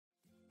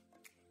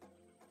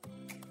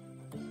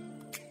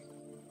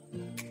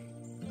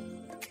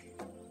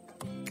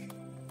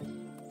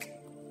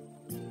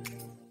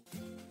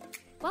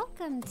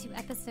Welcome to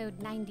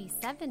episode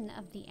 97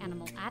 of the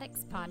Animal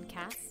Addicts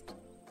podcast.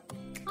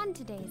 On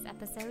today's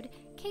episode,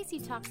 Casey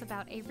talks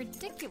about a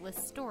ridiculous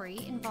story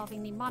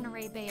involving the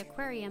Monterey Bay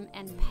Aquarium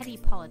and petty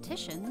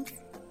politicians,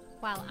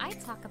 while I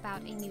talk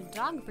about a new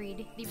dog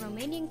breed, the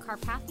Romanian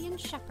Carpathian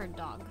Shepherd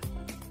Dog.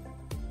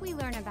 We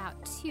learn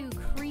about two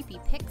creepy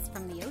pics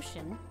from the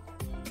ocean,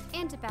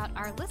 and about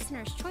our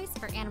listener's choice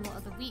for Animal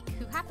of the Week,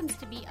 who happens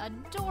to be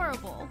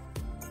adorable.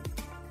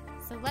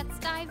 So let's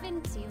dive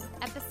into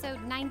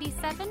episode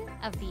 97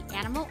 of the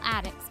Animal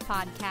Addicts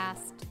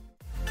podcast.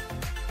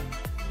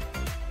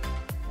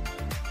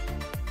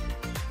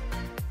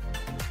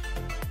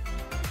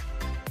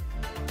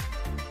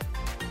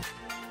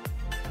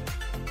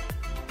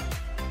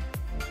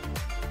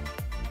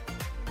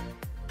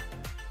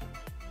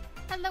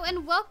 Hello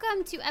and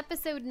welcome to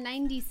episode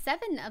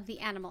 97 of the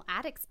Animal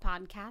Addicts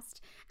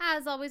podcast.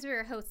 As always, we're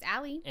your hosts,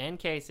 Allie. And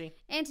Casey.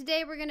 And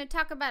today we're going to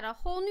talk about a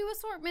whole new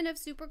assortment of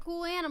super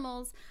cool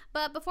animals.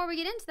 But before we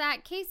get into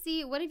that,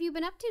 Casey, what have you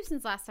been up to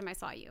since last time I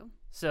saw you?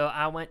 So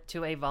I went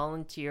to a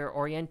volunteer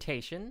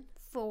orientation.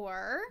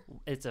 For?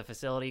 It's a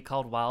facility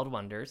called Wild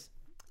Wonders.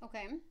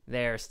 Okay.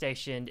 They're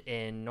stationed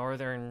in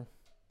northern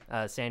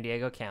San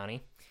Diego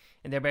County.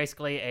 And they're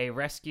basically a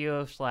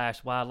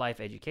rescue/wildlife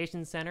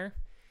education center.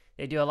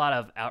 They do a lot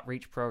of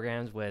outreach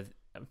programs with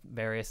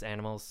various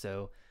animals,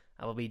 so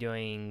I will be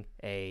doing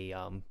a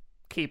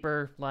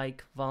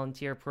keeper-like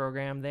volunteer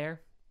program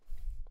there.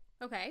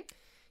 Okay.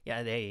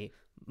 Yeah,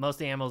 most of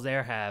the animals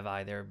there have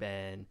either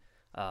been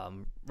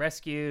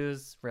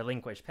rescues,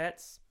 relinquished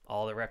pets.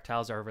 All the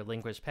reptiles are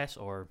relinquished pets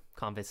or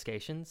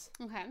confiscations.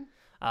 Okay.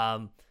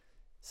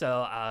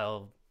 So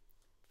I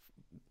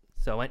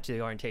went to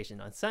the orientation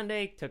on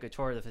Sunday, took a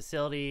tour of the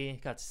facility,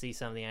 got to see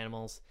some of the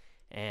animals,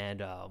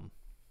 and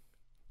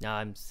now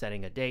I'm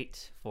setting a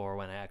date for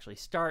when I actually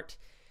start,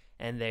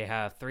 and they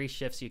have 3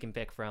 shifts you can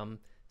pick from,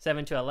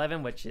 7 to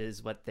 11, which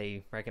is what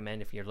they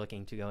recommend if you're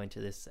looking to go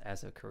into this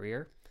as a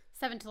career.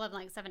 7 to 11,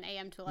 like 7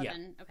 a.m. to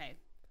 11. Yeah. Okay.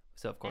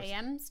 So, of course.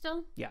 A.m.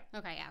 still? Yeah.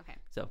 Okay, yeah, okay.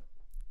 So,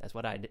 that's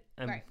what I'm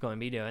right. going to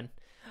be doing.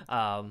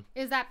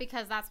 Is that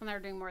because that's when they're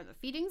doing more of the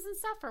feedings and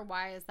stuff, or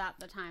why is that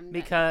the time?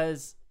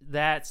 Because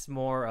that's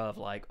more of,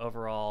 like,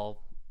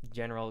 overall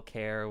general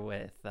care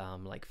with,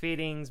 like,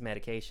 feedings,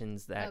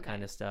 medications, that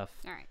kind of stuff.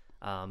 All right.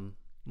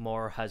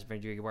 More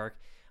husbandry work,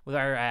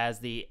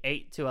 whereas the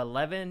 8 to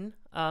 11,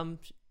 not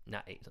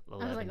 8 to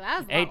 11, I was like,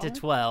 that's 8 to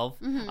 12,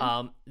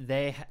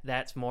 mm-hmm.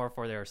 That's more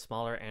for their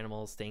smaller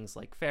animals, things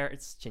like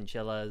ferrets,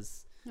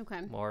 chinchillas,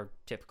 okay, more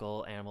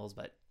typical animals,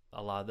 but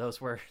a lot of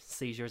those were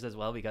seizures as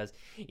well because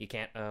you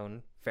can't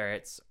own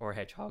ferrets or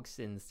hedgehogs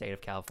in the state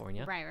of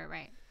California.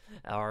 Right.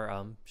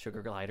 Or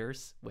sugar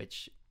gliders,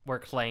 which were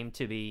claimed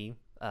to be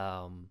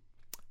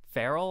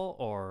feral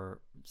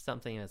or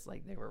something. That's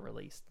like they were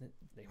released.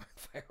 They weren't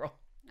feral.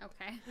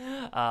 Okay.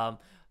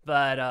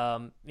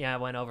 Yeah, I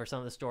went over some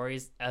of the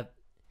stories, and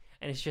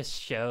it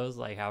just shows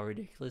like how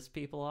ridiculous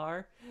people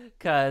are.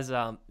 Because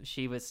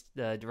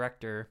the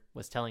director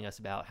was telling us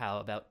about how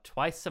about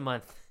twice a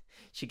month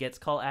she gets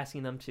called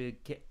asking them to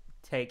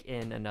take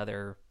in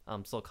another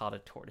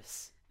sulcata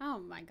tortoise. Oh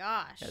my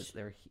gosh. Because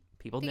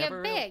people they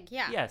never get big,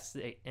 yeah. Yes,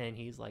 and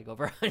he's like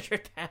over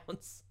 100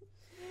 pounds.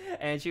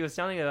 And she was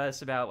telling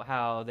us about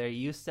how they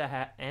used to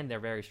have, and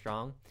they're very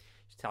strong.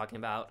 She's talking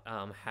about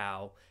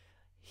how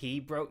he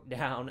broke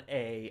down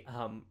a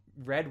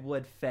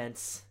redwood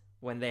fence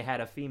when they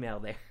had a female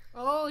there.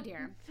 Oh,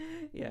 dear.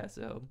 Yeah,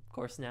 so of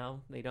course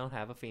now they don't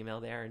have a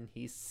female there, and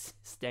he's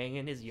staying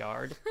in his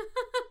yard.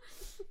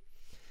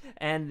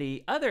 And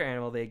the other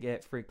animal they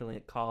get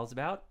frequent calls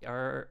about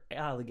are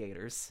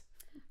alligators.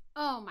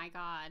 Oh, my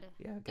God.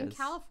 Yeah, in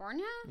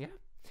California? Yeah.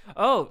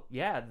 Oh,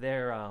 yeah,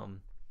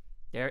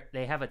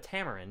 they have a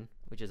tamarin,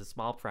 which is a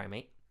small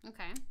primate.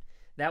 Okay.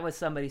 That was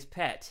somebody's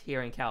pet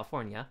here in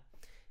California.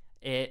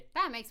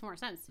 That makes more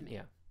sense to me.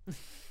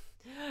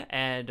 Yeah.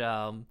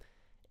 And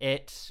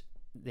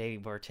they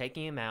were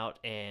taking him out,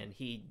 and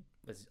he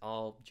was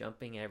all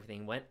jumping and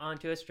everything, went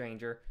onto a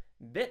stranger,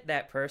 bit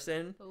that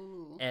person.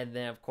 Ooh. And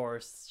then, of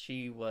course,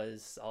 she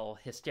was all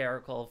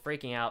hysterical,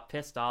 freaking out,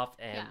 pissed off,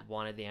 and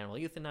wanted the animal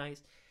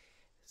euthanized.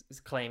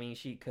 Claiming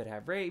she could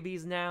have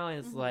rabies now,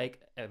 and it's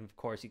like, of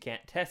course, you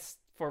can't test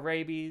for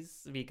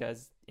rabies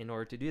because in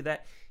order to do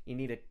that, you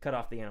need to cut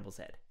off the animal's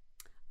head.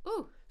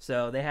 Ooh.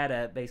 So they had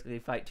to basically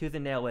fight tooth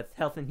and nail with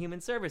Health and Human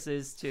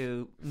Services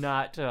to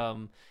not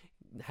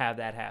have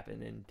that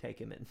happen and take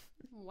him in.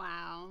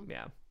 Wow.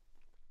 Yeah.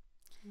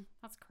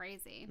 That's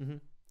crazy. Mm-hmm.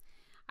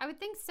 I would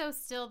think so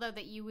still, though,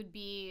 that you would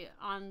be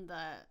on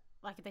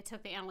if they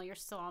took the animal, you're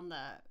still on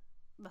the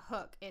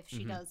hook if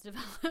she does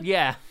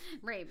develop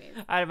rabies.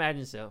 I'd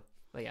imagine so.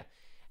 But yeah.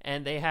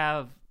 And they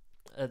have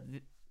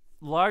the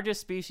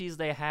largest species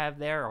they have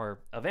there, or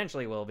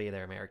eventually will be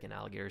their American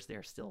alligators.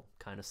 They're still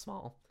kind of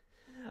small.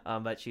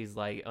 But she's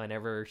like,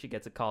 whenever she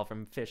gets a call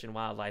from Fish and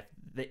Wildlife,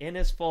 the inn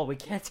is full. We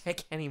can't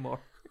take any more.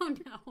 Oh,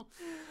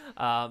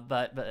 no.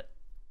 But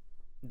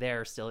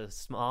they're still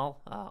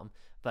small.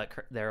 But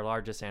their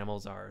largest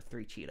animals are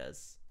 3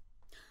 cheetahs.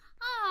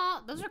 Oh,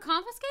 Those are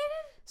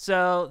confiscated?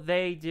 So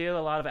they do a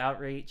lot of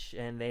outreach,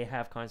 and they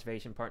have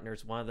conservation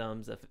partners. One of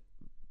them's a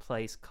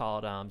place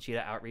called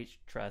Cheetah Outreach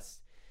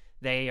Trust.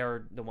 They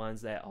are the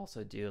ones that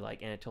also do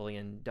like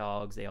Anatolian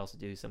dogs. They also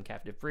do some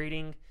captive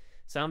breeding.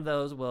 Some of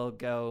those will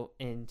go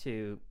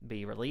into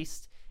be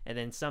released, and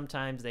then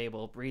sometimes they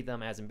will breed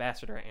them as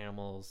ambassador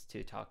animals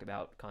to talk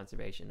about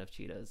conservation of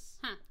cheetahs.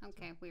 Huh.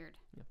 Okay. Weird.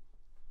 Yeah.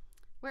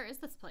 Where is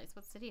this place?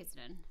 What city is it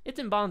in? It's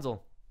in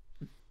Bonsall.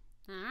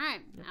 All right,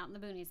 out in the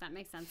boonies. That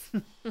makes sense.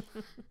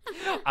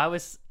 I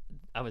was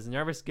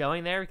nervous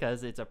going there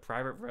because it's a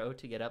private road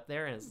to get up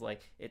there, and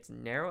it's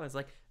narrow. It's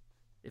like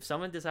if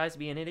someone decides to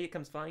be an idiot,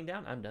 comes flying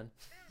down, I'm done.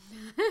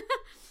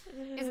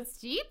 Is it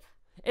steep?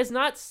 It's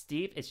not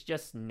steep. It's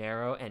just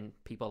narrow, and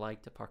people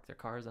like to park their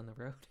cars on the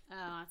road.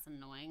 Oh, that's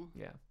annoying.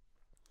 Yeah.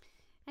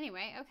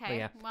 Anyway, okay.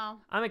 Yeah.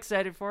 Well, I'm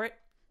excited for it.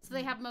 So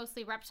they have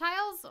mostly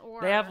reptiles, or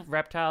they have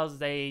reptiles.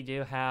 They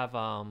do have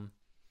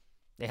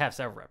they have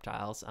several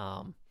reptiles.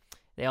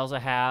 They also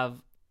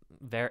have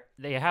they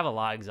have a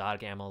lot of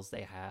exotic animals.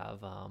 They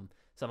have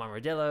some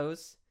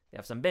armadillos. They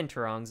have some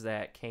binturongs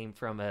that came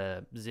from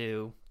a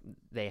zoo.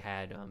 They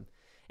had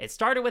it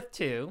started with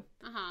 2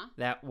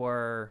 that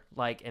were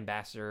like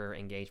ambassador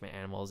engagement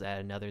animals at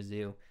another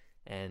zoo,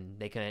 and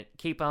they couldn't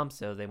keep them,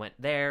 so they went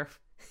there.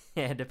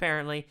 And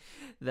apparently,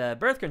 the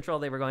birth control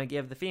they were going to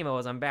give the female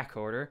was on back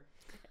order.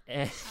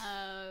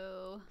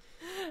 Oh.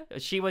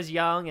 She was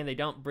young, and they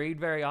don't breed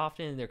very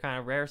often. They're kind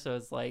of rare, so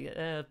it's like,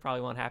 it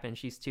probably won't happen.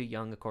 She's too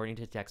young, according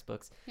to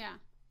textbooks. Yeah.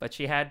 But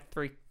she had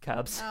 3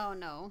 cubs. Oh,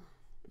 no.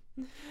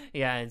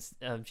 Yeah,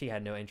 and she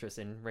had no interest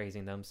in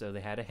raising them, so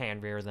they had to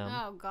hand rear them.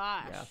 Oh,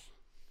 gosh. Yeah.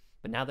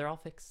 But now they're all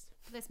fixed.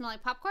 Do they smell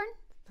like popcorn?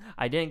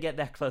 I didn't get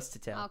that close to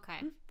tell. Okay.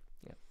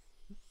 Yeah.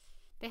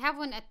 They have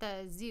one at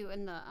the zoo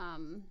in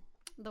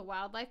the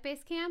wildlife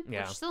base camp,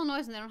 yeah. which still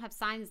annoys me. They don't have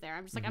signs there.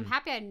 I'm just like, I'm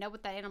happy I know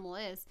what that animal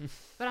is,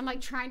 but I'm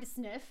like trying to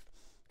sniff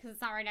because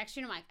it's not right next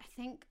to you. And I'm like, I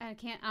think I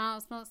can't.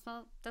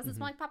 Smell. Doesn't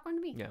smell like popcorn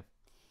to me. Yeah.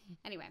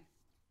 Anyway,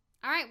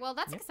 all right. Well,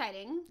 that's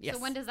exciting. Yes.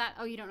 So when does that?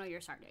 Oh, you don't know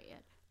your start date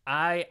yet.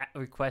 I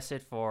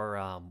requested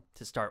for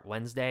to start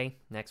Wednesday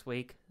next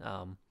week.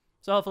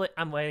 So hopefully,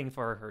 I'm waiting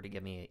for her to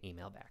give me an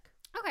email back.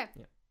 Okay.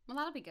 Yeah. Well,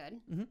 that'll be good.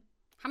 Mm-hmm.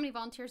 How many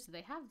volunteers do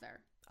they have there?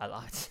 A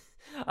lot.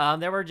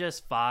 There were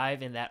just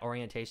 5 in that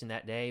orientation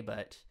that day,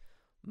 but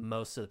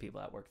most of the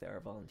people that work there are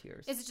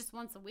volunteers. Is it just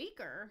once a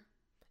week, or?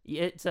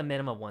 It's a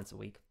minimum once a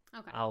week.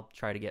 Okay. I'll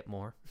try to get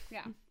more.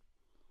 Yeah.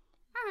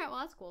 All right.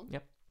 Well, that's cool.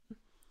 Yep.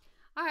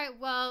 All right.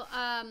 Well,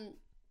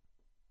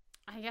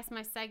 I guess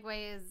my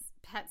segue is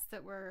pets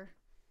that were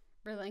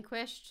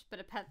relinquished, but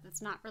a pet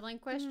that's not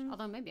relinquished.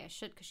 Although maybe I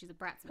should, because she's a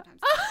brat sometimes.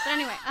 But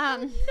anyway,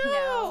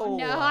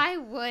 no, I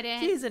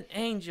wouldn't. She's an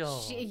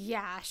angel.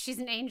 She's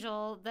an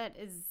angel. That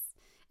is,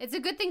 it's a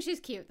good thing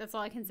she's cute. That's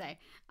all I can say.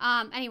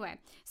 Anyway,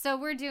 so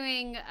we're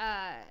doing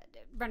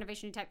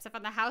renovation type stuff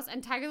on the house,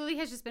 and Tiger Lily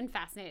has just been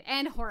fascinated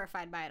and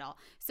horrified by it all.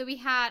 So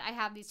I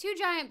have these 2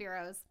 giant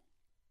bureaus,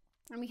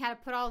 and we had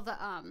to put all the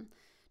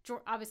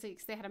obviously,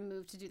 because they had to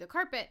move to do the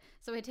carpet,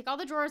 so we had to take all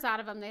the drawers out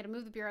of them. They had to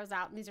move the bureaus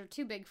out, and these are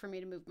too big for me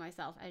to move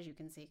myself, as you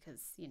can see,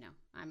 because,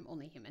 I'm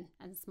only human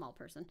and a small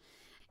person.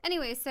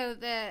 Anyway, so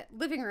the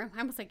living room, I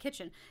almost said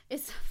kitchen,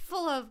 is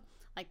full of,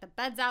 like, the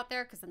beds out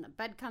there, because then the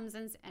bed comes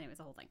in. Anyways,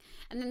 the whole thing.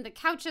 And then the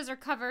couches are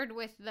covered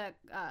with the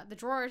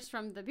drawers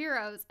from the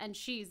bureaus, and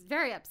she's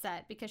very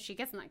upset because she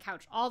gets on that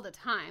couch all the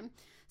time.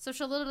 So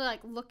she'll literally,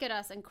 like, look at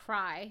us and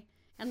cry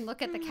and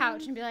look at the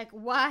couch and be like,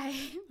 why?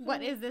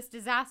 What is this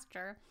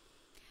disaster?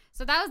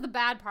 So that was the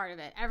bad part of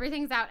it.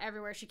 Everything's out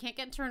everywhere. She can't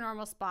get into her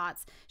normal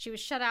spots. She was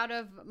shut out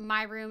of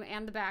my room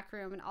and the back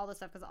room and all the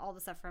stuff, because all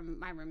the stuff from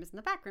my room is in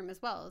the back room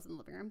as well as in the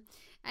living room.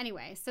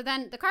 Anyway, so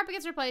then the carpet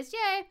gets replaced,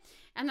 yay!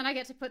 And then I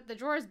get to put the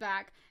drawers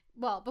back.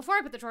 Well, before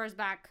I put the drawers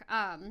back,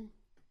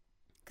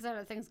 because I have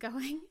other things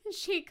going,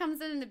 she comes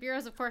in, and the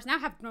bureaus, of course, now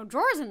have no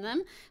drawers in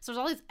them. So there's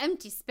all these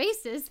empty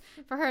spaces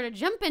for her to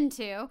jump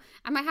into.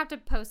 I might have to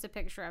post a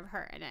picture of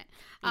her in it.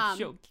 It's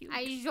so cute.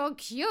 She's so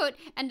cute.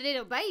 And the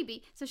little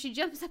baby. So she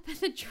jumps up in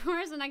the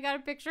drawers, and I got a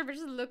picture of her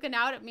just looking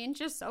out at me, and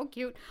she's so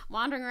cute,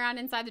 wandering around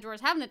inside the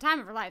drawers, having the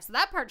time of her life. So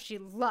that part she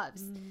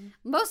loves.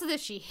 Most of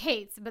this she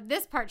hates, but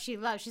this part she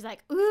loves. She's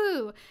like,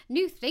 ooh,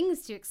 new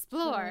things to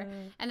explore.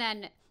 And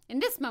then in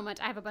this moment,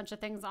 I have a bunch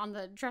of things on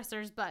the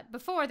dressers, but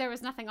before there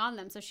was nothing on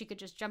them, so she could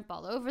just jump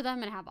all over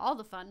them and have all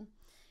the fun.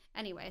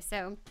 Anyway,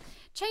 so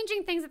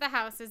changing things at the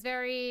house is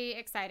very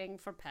exciting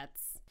for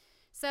pets.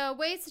 So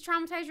ways to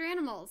traumatize your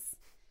animals.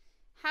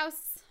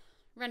 House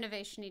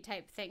renovation-y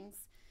type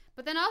things.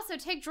 But then also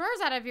take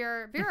drawers out of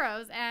your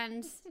bureaus,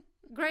 and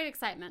great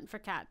excitement for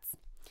cats.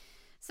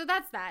 So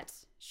that's that.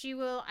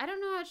 I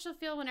don't know how she'll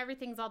feel when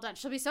everything's all done.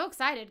 She'll be so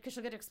excited because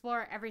she'll get to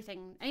explore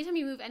everything. Anytime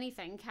you move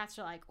anything, cats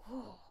are like,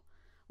 oh,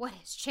 what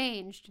has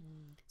changed?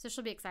 So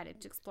she'll be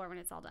excited to explore when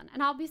it's all done.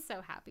 And I'll be so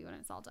happy when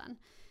it's all done.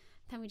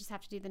 Then we just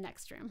have to do the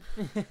next room.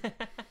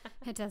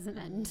 It doesn't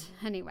end.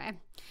 Anyway.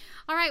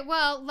 All right,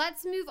 well,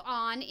 let's move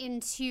on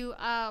into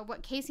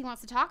what Casey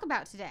wants to talk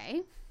about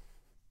today.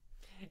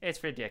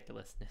 It's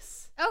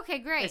ridiculousness. Okay,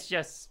 great. It's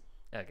just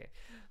Okay.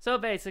 So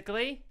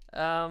basically,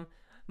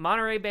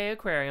 Monterey Bay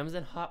Aquarium's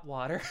in hot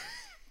water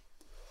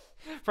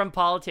from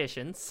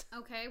politicians.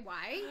 Okay,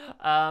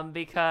 why?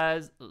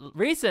 Because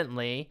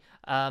recently,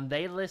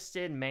 they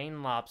listed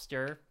Maine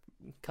lobster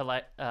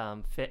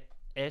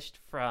fished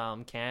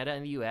from Canada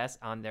and the U.S.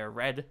 on their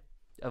red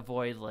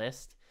avoid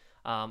list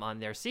on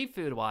their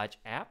Seafood Watch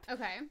app.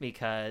 Okay.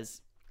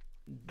 Because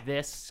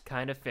this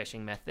kind of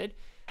fishing method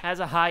has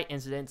a high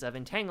incidence of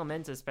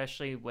entanglements,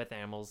 especially with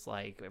animals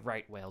like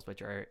right whales,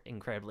 which are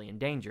incredibly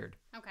endangered.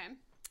 Okay.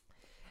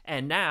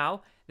 And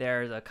now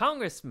there's a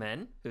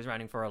congressman who's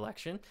running for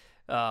election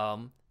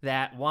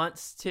that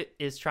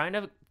is trying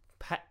to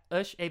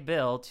push a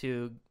bill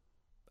to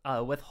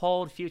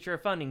withhold future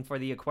funding for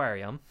the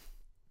aquarium.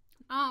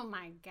 Oh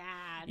my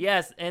God.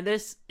 Yes, and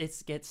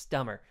it gets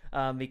dumber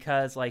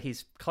because like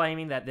he's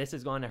claiming that this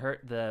is going to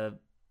hurt the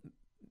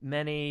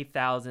many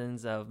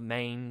thousands of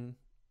Maine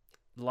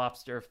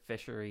lobster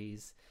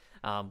fisheries,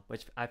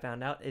 which I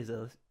found out is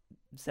a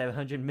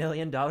 $700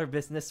 million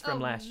business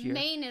from last year.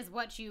 Maine is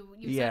what you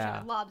associate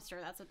with lobster.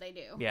 That's what they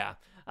do. Yeah.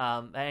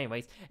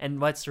 Anyways, and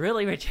what's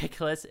really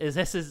ridiculous is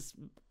this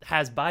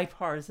has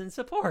bipartisan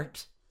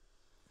support.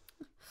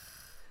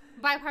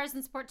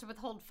 Bipartisan support to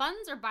withhold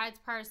funds, or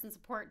bipartisan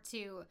support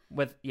to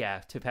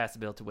pass a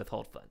bill to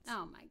withhold funds.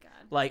 Oh my God!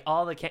 Like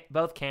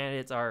both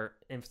candidates are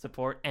in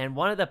support, and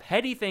one of the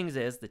petty things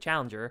is the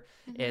challenger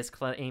is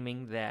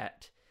claiming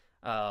that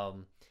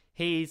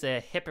he's a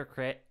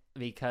hypocrite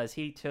because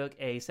he took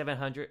a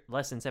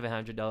less than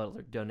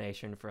 $700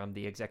 donation from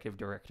the executive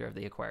director of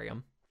the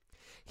aquarium.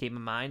 Keep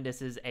in mind,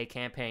 this is a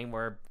campaign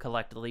where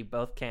collectively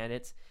both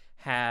candidates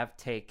have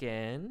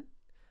taken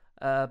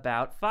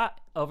about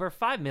over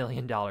 $5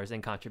 million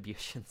in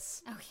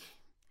contributions. Okay,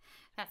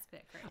 that's a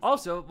bit crazy.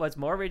 Also, what's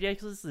more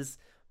ridiculous is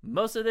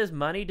most of this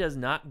money does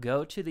not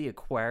go to the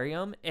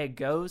aquarium. It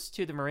goes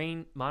to the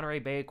Monterey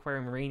Bay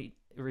Aquarium Marine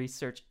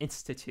Research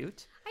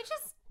Institute,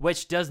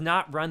 which does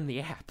not run the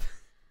app.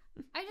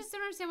 I just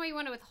don't understand why you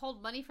want to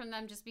withhold money from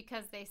them just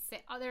because they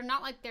say they're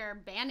not like they're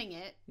banning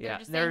it. Yeah, they're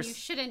just saying you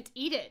shouldn't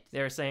eat it.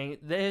 They're saying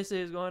this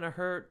is going to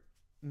hurt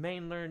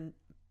mainland.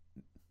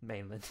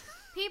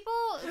 People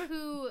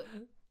who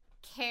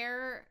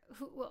care,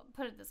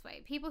 put it this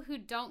way, people who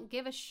don't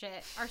give a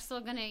shit are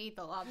still gonna eat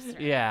the lobster.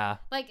 Yeah.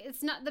 Like,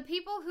 it's not, the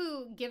people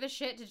who give a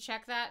shit to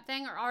check that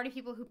thing are already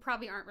people who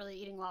probably aren't really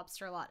eating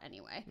lobster a lot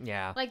anyway.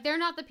 Yeah. Like, they're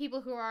not the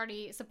people who are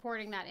already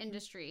supporting that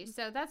industry.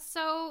 So that's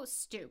so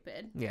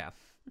stupid. Yeah.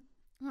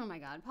 Oh my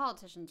God,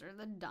 politicians are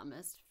the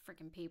dumbest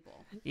freaking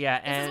people. Yeah,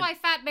 this is why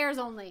fat bears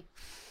only.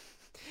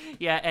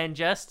 Yeah, and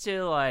just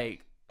to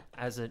like,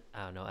 as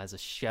a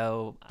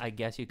show, I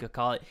guess you could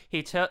call it,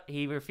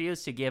 he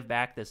refused to give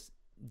back this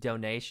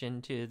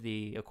donation to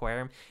the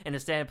aquarium, and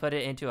instead put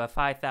it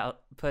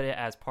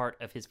as part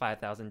of his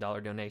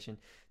 $5,000 donation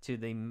to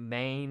the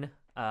Maine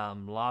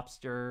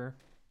lobster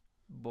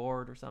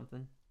board or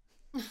something.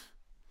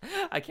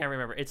 I can't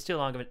remember. It's too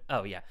long of it.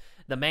 Oh yeah,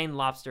 the Maine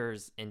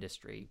lobsters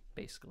industry,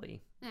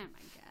 basically. Oh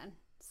my God,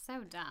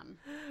 so dumb.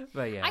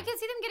 But yeah, I could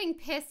see them getting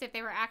pissed if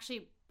they were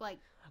actually like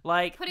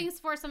putting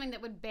forth something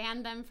that would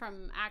ban them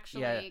from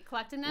actually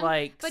collecting them.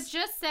 But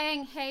just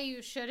saying, hey,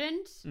 you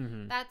shouldn't,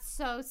 that's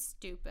so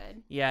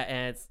stupid. Yeah,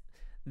 and it's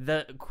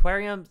the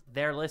aquarium,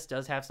 their list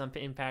does have some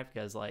impact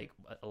because like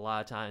a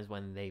lot of times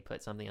when they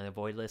put something on the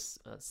void list,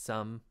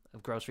 some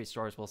grocery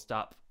stores will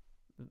stop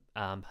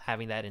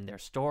having that in their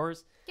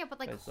stores. Yeah, but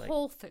like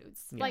Whole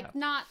Foods. Yeah. Like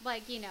not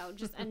like,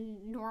 just a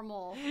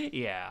normal.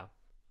 Yeah.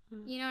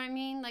 You know what I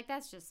mean? Like,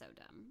 that's just so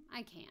dumb.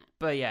 I can't.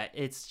 But yeah,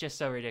 it's just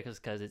so ridiculous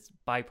because it's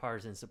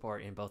bipartisan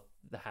support in both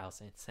the House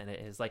and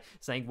Senate. Is like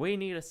saying we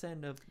need to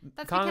send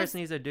Congress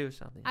needs to do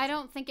something. I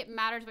don't think it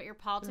matters what your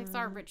politics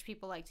are. Rich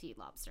people like to eat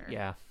lobster.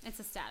 Yeah. It's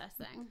a status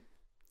thing.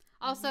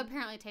 Also,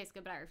 apparently it tastes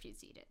good, but I refuse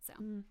to eat it. So.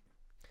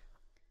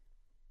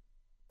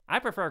 I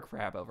prefer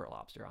crab over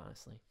lobster,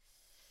 honestly.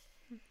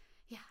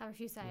 Yeah, I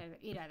refuse to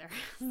eat either.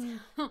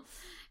 So,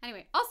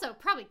 anyway, also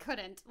probably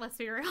couldn't. Let's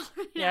be real.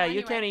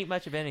 You can't eat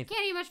much of anything.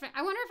 Can't eat much of it.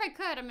 I wonder if I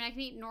could. I mean, I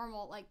can eat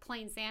normal, like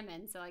plain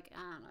salmon. So, like,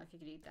 I don't know if you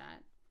could eat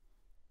that.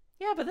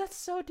 Yeah, but that's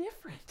so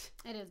different.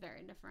 It is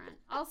very different.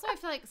 Also, I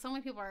feel like so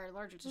many people are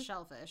allergic to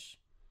shellfish.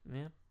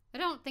 Yeah. I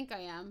don't think I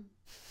am.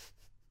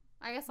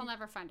 I guess I'll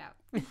never find out.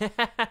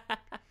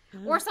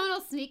 Or someone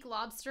will sneak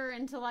lobster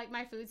into like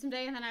my food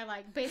someday, and then I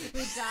like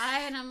basically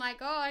die, and I'm like,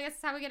 oh, I guess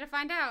that's how we get to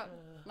find out.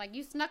 Like,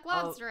 you snuck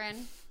lobster in.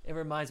 It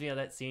reminds me of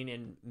that scene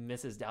in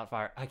Mrs.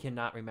 Doubtfire. I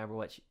cannot remember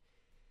what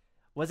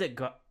was it.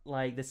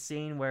 Like the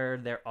scene where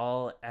they're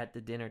all at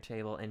the dinner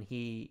table, and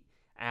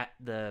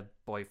the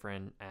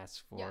boyfriend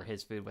asks for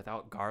his food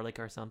without garlic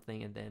or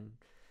something, and then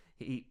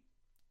he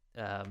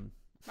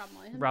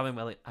Robin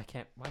Williams. Why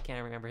can't I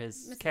remember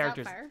his Mrs.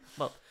 character's? Doubtfire.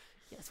 Well,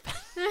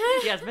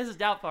 yes, Mrs.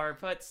 Doubtfire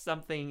puts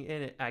something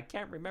in it. I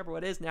can't remember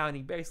what it is now, and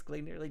he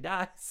basically nearly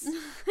dies.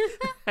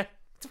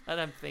 That's what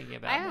I'm thinking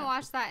about. I haven't now.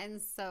 watched that in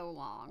so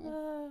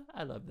long.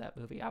 I love that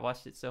movie. I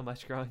watched it so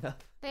much growing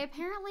up. They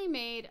apparently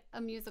made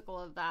a musical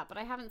of that, but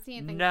I haven't seen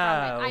anything No.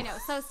 from it. I know,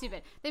 so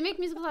stupid. They make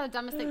musicals out of the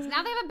dumbest things.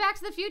 Now they have a Back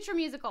to the Future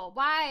musical.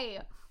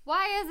 Why?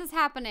 Why is this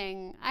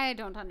happening? I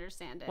don't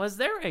understand it. Was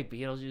there a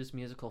Beetlejuice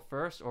musical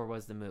first, or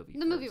was the movie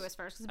The movie was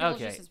first, because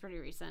Beetlejuice is pretty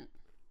recent.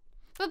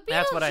 But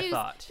That's what I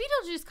thought.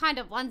 Beetlejuice kind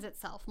of lends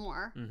itself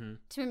more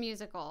to a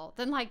musical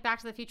than like Back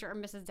to the Future or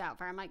Mrs.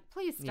 Doubtfire. I'm like,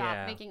 please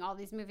stop making all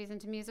these movies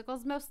into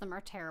musicals. Most of them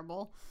are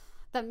terrible.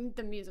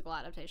 The musical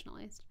adaptation, at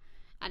least.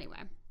 Anyway.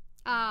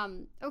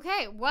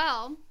 Okay,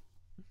 well,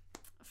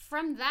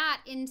 from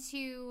that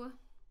into...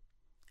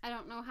 I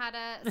don't know how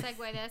to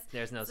segue this.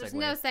 There's no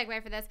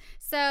segue for this.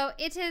 So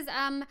it is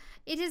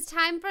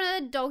time for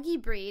the doggy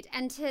breed,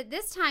 and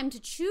this time to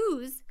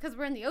choose, because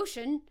we're in the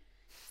ocean.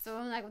 So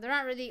I'm like, well, they're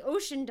not really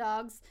ocean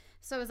dogs.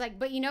 So I was like,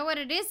 but you know what?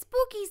 It is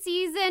spooky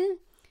season.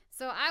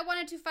 So I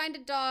wanted to find a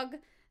dog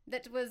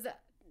that was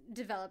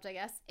developed, I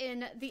guess,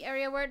 in the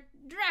area where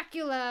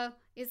Dracula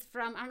is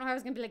from. I don't know how I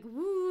was going to be like,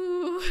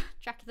 ooh.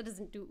 Dracula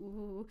doesn't do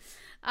ooh.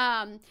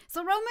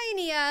 So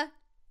Romania.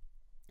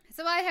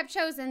 So I have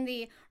chosen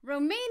the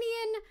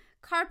Romanian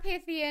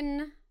Carpathian,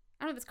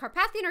 I don't know if it's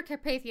Carpathian or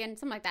Carpathian,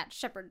 something like that,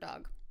 shepherd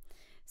dog.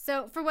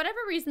 So for whatever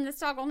reason, this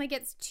dog only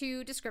gets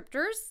 2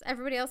 descriptors.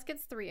 Everybody else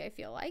gets 3, I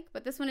feel like.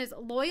 But this one is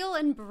loyal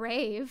and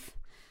brave.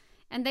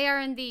 And they are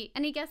in the,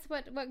 any guess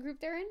what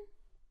group they're in?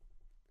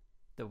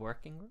 The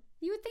working group?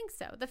 You would think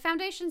so. The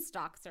Foundation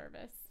Stock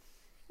Service.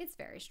 It's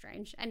very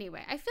strange.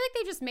 Anyway, I feel like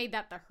they just made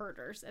that the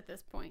herders at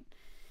this point.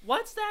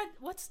 What's that?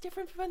 What's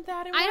different from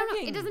that in I don't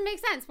working? know. It doesn't make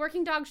sense.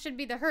 Working dogs should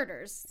be the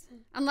herders.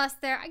 Unless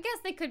they're, I guess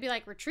they could be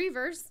like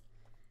retrievers.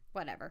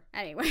 Whatever.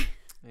 Anyway.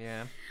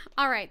 Yeah.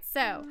 All right.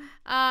 So,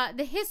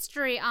 the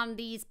history on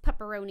these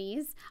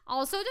pepperonis.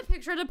 Also, the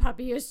picture of the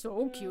puppy is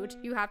so cute.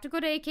 You have to go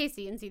to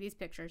AKC and see these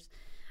pictures.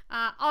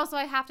 Also,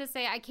 I have to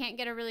say I can't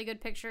get a really good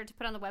picture to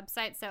put on the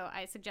website, so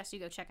I suggest you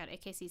go check out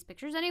AKC's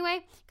pictures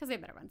anyway, because they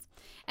have better ones.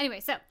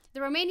 Anyway, so the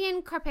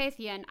Romanian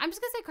Carpathian, I'm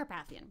just going to say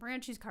Carpathian. We're going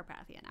to choose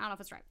Carpathian. I don't know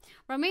if it's right.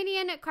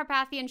 Romanian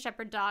Carpathian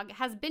Shepherd Dog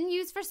has been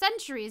used for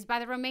centuries by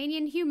the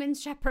Romanian human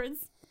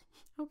shepherds.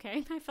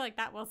 Okay, I feel like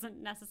that wasn't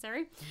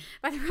necessary.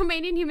 By the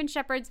Romanian human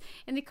shepherds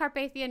in the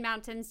Carpathian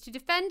Mountains to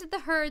defend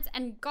the herds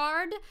and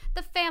guard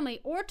the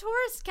family or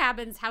tourist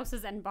cabins,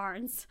 houses, and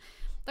barns.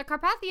 The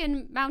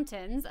Carpathian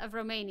Mountains of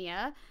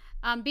Romania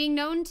being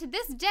known to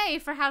this day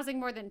for housing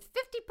more than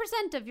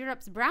 50% of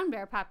Europe's brown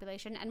bear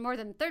population and more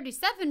than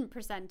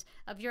 37%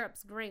 of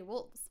Europe's gray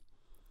wolves.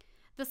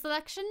 The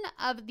selection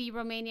of the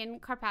Romanian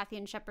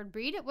Carpathian Shepherd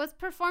breed was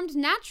performed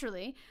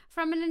naturally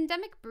from an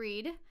endemic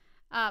breed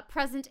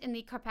present in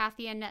the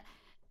Carpathian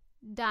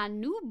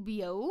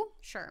Danubio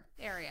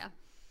area.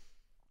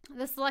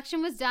 The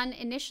selection was done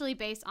initially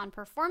based on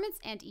performance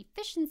and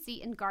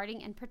efficiency in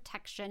guarding and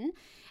protection,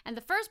 and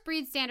the first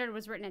breed standard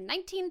was written in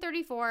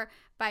 1934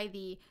 by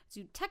the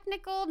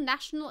Zootechnical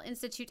National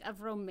Institute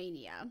of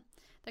Romania.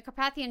 The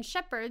Carpathian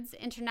Shepherd's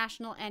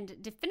international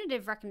and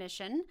definitive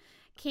recognition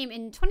came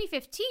in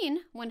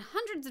 2015 when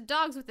hundreds of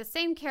dogs with the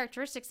same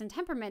characteristics and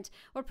temperament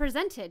were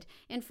presented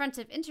in front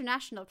of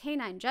international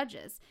canine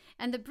judges,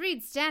 and the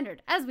breed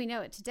standard, as we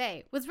know it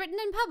today, was written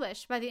and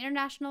published by the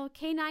International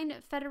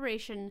Canine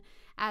Federation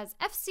as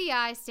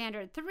FCI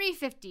Standard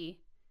 350.WP.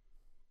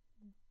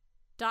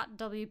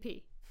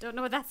 Don't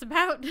know what that's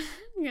about.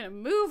 I'm going to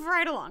move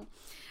right along.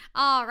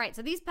 All right,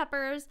 so these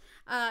peppers,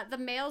 the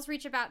males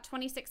reach about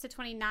 26 to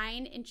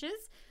 29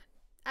 inches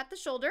at the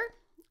shoulder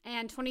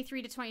and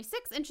 23 to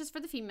 26 inches for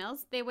the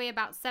females. They weigh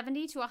about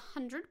 70 to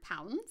 100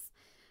 pounds,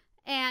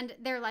 and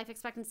their life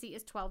expectancy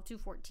is 12 to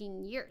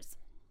 14 years.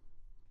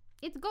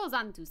 It goes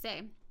on to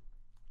say,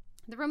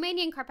 the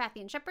Romanian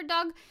Carpathian Shepherd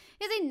Dog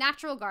is a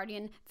natural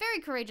guardian,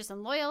 very courageous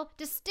and loyal,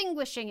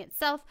 distinguishing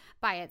itself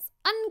by its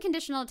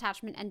unconditional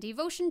attachment and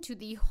devotion to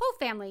the whole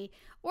family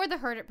or the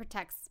herd it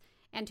protects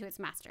and to its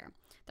master.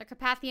 The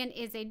Carpathian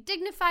is a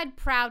dignified,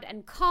 proud,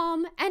 and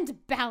calm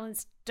and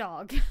balanced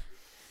dog.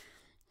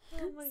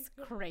 Oh my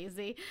God.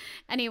 Crazy.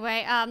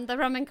 Anyway, the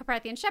Roman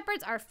Carpathian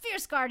Shepherds are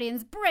fierce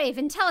guardians, brave,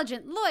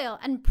 intelligent, loyal,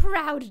 and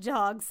proud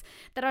dogs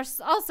that are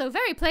also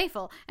very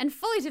playful and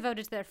fully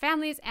devoted to their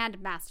families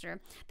and master.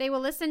 They will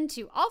listen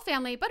to all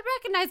family, but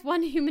recognize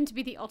one human to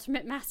be the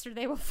ultimate master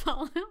they will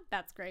follow.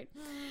 That's great.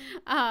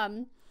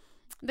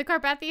 The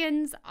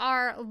Carpathians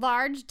are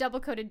large,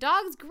 double-coated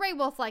dogs, gray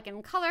wolf-like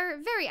in color,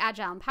 very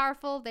agile and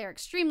powerful. They are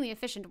extremely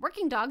efficient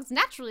working dogs,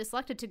 naturally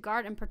selected to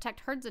guard and protect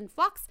herds and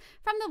flocks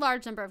from the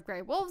large number of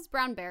gray wolves,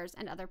 brown bears,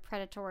 and other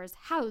predators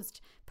housed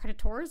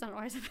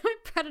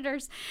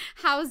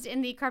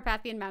in the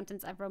Carpathian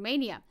Mountains of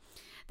Romania.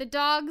 The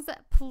dogs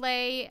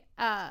play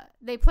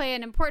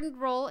an important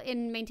role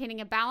in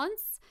maintaining a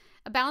balanced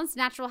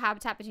natural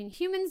habitat between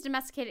humans,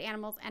 domesticated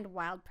animals, and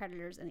wild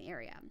predators in the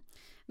area.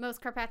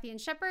 Most Carpathian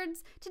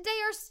Shepherds today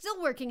are still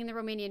working in the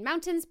Romanian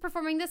mountains,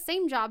 performing the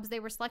same jobs they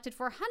were selected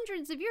for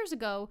hundreds of years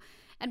ago,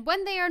 and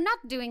when they are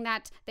not doing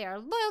that, they are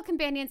loyal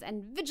companions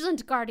and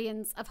vigilant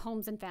guardians of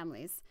homes and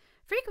families.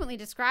 frequently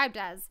described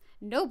as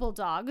noble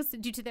dogs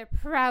due to their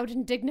proud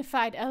and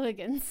dignified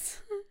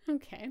elegance.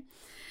 Okay.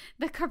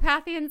 The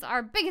Carpathians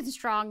are big and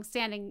strong,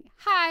 standing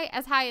high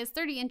as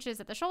 30 inches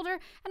at the shoulder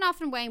and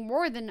often weighing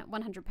more than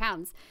 100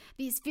 pounds.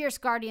 These fierce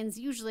guardians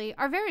usually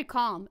are very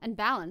calm and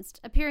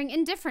balanced, appearing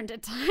indifferent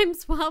at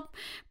times while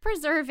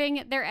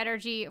preserving their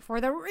energy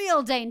for the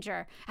real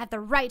danger. At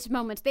the right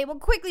moment, they will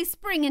quickly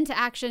spring into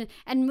action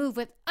and move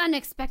with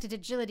unexpected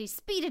agility,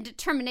 speed, and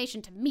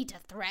determination to meet a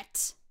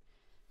threat.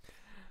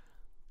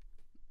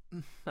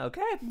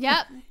 Okay.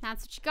 Yep,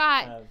 that's what you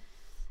got.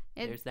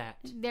 There's that.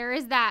 There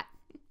is that.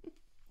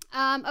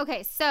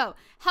 Okay, so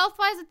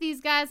health-wise with these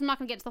guys, I'm not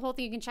going to get to the whole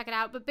thing. You can check it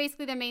out. But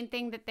basically the main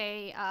thing that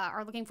they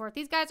are looking for with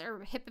these guys are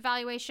hip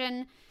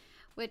evaluation,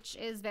 which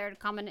is very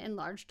common in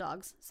large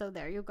dogs. So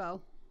there you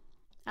go.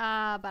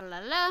 And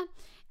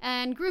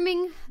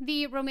grooming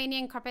the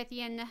Romanian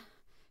Carpathian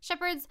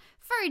Shepherds'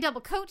 furry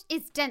double coat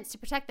is dense to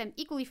protect them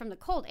equally from the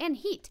cold and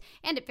heat,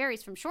 and it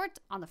varies from short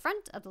on the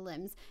front of the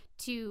limbs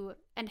to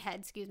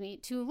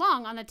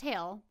long on the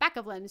tail, back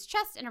of limbs,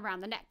 chest, and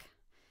around the neck.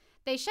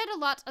 They shed a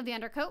lot of the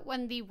undercoat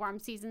when the warm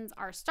seasons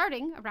are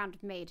starting around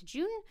May to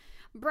June.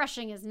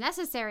 Brushing is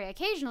necessary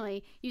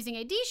occasionally using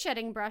a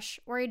de-shedding brush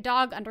or a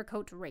dog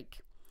undercoat rake.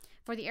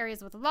 For the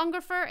areas with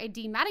longer fur, a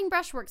de-matting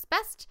brush works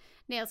best.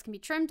 Nails can be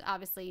trimmed,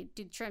 obviously,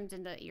 trimmed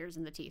in the ears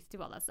and the teeth,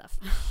 do all that stuff.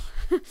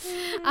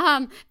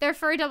 Their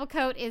furry double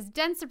coat is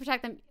dense to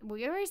protect them.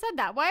 We already said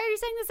that. Why are you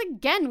saying this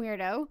again,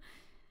 weirdo?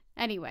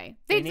 Anyway.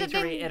 They need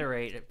to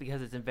reiterate it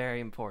because it's very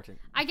important.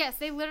 I guess.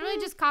 They literally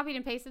just copied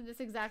and pasted this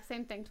exact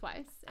same thing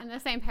twice in the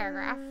same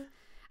paragraph.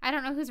 I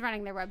don't know who's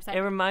running their website.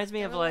 It reminds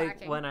me of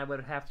like when I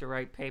would have to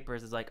write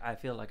papers. It's like I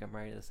feel like I'm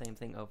writing the same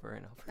thing over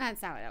and over.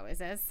 That's how it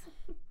always is.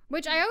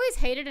 Which I always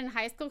hated in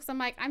high school because I'm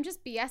like, I'm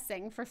just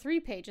BSing for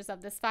 3 pages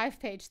of this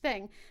 5-page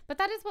thing. But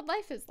that is what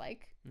life is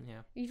like.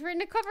 Yeah. You've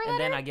written a cover letter? And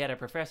then I get a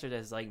professor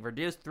that's like,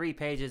 reduce 3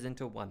 pages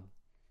into 1.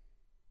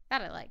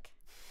 That I like.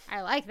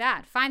 I like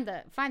that. Find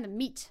the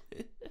meat.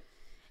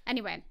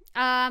 Anyway,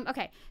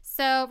 okay.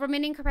 So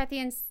Romanian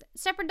Carpathian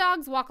Shepherd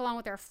Dogs walk along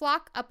with their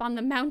flock up on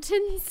the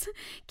mountains,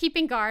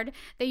 keeping guard.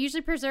 They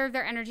usually preserve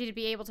their energy to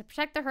be able to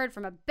protect the herd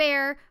from a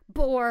bear,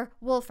 boar,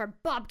 wolf, or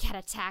bobcat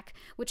attack,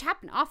 which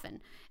happen often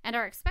and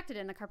are expected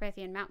in the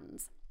Carpathian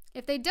Mountains.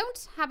 If they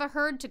don't have a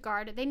herd to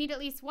guard, they need at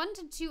least 1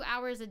 to 2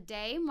 hours a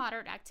day,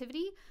 moderate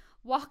activity,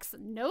 walks,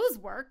 nose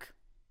work,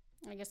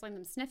 I guess letting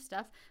them sniff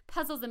stuff,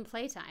 puzzles, and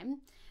playtime.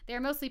 They are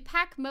mostly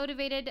pack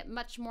motivated,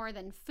 much more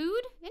than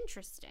food.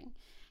 Interesting.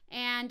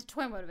 And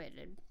toy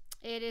motivated.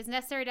 It is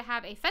necessary to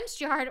have a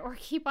fenced yard or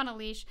keep on a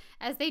leash,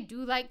 as they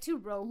do like to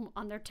roam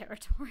on their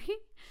territory.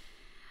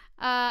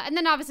 And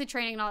then obviously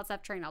training and all that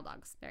stuff, train all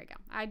dogs. There you go.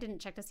 I didn't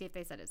check to see if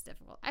they said it's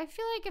difficult. I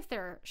feel like if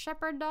they're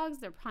shepherd dogs,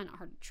 they're probably not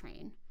hard to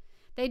train.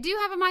 They do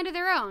have a mind of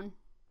their own.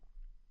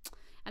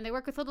 And they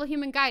work with little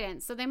human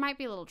guidance, so they might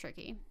be a little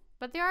tricky.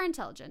 But they are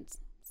intelligent,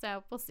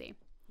 so we'll see.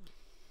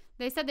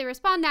 They said they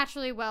respond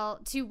naturally well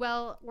to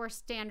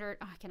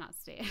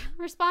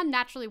respond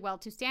naturally well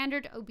to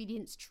standard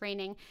obedience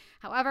training.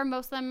 However,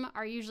 most of them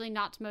are usually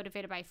not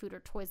motivated by food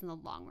or toys in the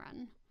long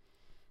run.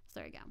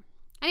 So there you go.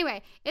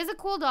 Anyway, it's a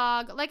cool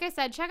dog. Like I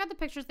said, check out the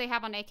pictures they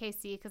have on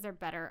AKC because they're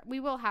better. We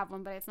will have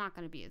one, but it's not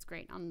going to be as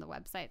great on the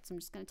website, so I'm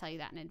just going to tell you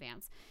that in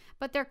advance.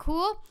 But they're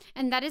cool,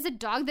 and that is a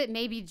dog that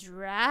maybe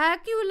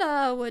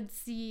Dracula would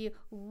see.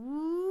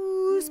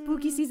 Ooh,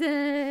 spooky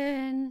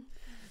season.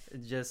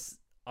 Just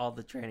all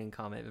the training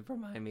comment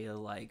remind me of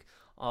like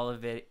all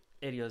of it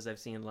videos I've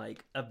seen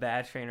like of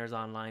bad trainers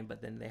online, but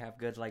then they have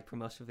good like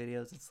promotion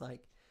videos. It's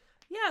like,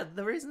 yeah,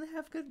 the reason they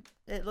have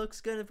it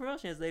looks good in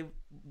promotion is they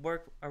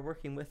are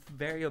working with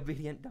very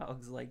obedient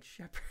dogs like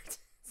shepherds.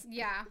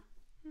 Yeah,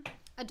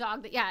 a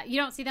dog that you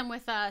don't see them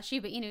with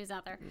Shiba Inus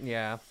out there.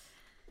 Yeah,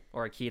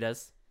 or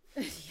Akitas.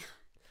 Yeah.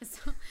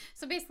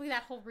 So basically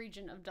that whole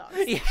region of dogs.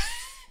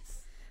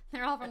 Yes.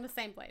 They're all from the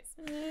same place.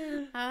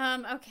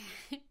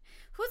 Okay.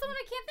 Who's the one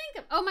I can't think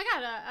of? Oh my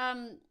god,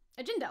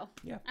 a Jindo.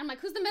 Yeah. I'm like,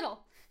 who's the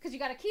middle? Because you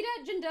got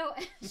Akita, Jindo,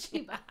 and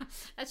Shiba.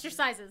 That's your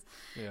sizes.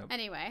 Yeah.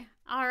 Anyway,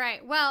 all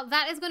right. Well,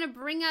 that is going to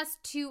bring us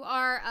to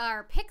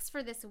our picks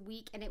for this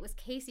week, and it was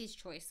Casey's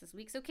choice this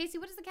week. So, Casey,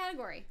 what is the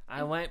category?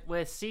 I went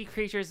with sea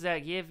creatures that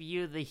give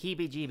you the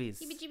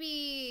heebie-jeebies.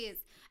 Heebie-jeebies.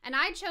 And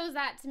I chose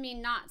that to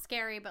mean not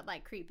scary, but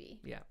like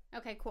creepy. Yeah.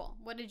 Okay, cool.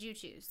 What did you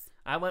choose?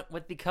 I went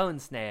with the cone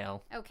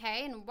snail.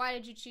 Okay, and why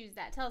did you choose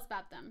that? Tell us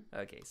about them.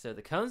 Okay, so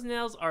the cone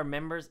snails are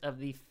members of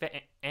the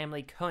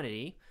family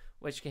Conidae,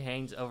 which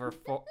hangs over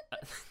 4...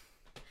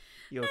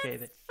 You okay?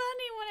 That's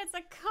funny when it's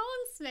a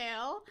cone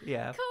snail.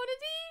 Yeah.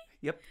 Conidae?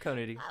 Yep,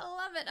 Conidae. I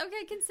love it.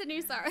 Okay,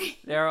 continue. Sorry.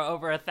 There are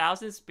over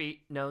 1,000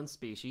 known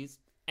species.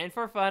 And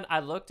for fun, I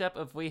looked up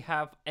if we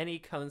have any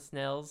cone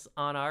snails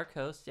on our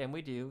coast, and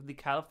we do, the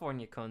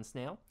California cone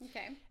snail.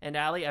 Okay. And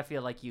Allie, I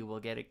feel like you will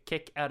get a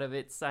kick out of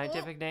its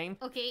scientific name.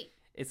 Okay.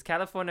 It's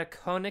California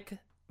Conus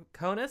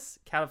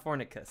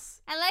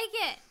californicus. I like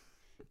it.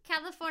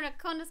 California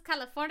Conus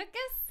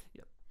californicus?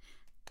 Yep.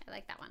 I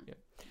like that one. Yep.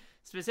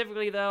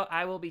 Specifically, though,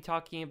 I will be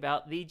talking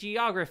about the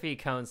Geography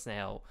Cone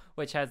Snail,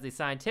 which has the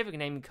scientific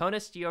name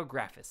Conus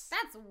geographus.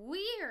 That's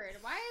weird.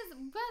 That's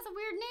a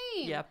weird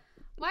name. Yep.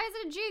 Why is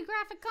it a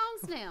geographic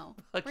cone snail?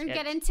 Okay. We're going to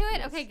get into it?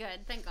 Yes. Okay,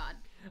 good. Thank God.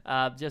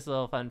 Just a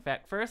little fun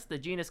fact first. The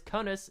genus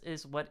Conus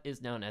is what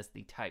is known as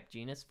the type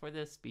genus for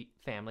the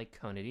family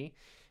Conidae,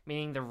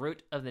 meaning the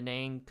root of the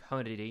name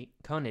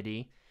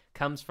Conidae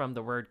comes from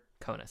the word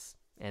conus.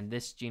 And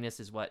this genus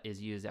is what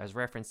is used as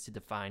reference to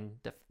define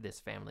this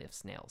family of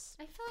snails.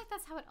 I feel like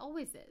that's how it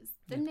always is.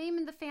 The name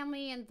in the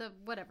family and the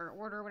whatever,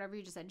 order, whatever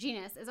you just said,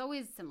 genus, is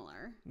always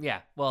similar.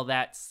 Yeah, well,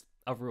 that's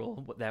a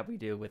rule that we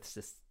do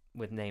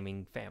with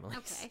naming families.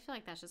 Okay, I feel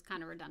like that's just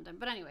kind of redundant.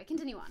 But anyway,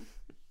 continue on.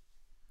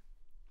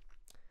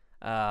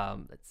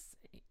 Let's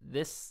see.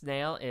 This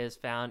snail is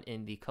found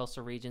in the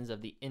coastal regions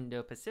of the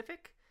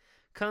Indo-Pacific.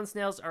 Cone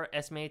snails are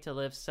estimated to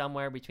live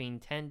somewhere between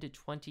 10 to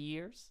 20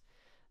 years.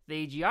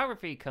 The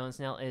Geography cone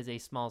snail is a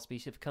small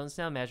species of cone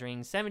snail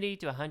measuring 70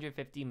 to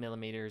 150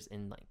 millimeters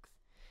in length,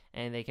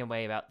 and they can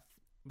weigh about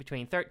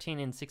between 13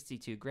 and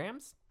 62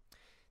 grams.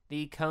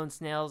 The cone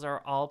snails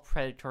are all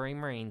predatory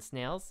marine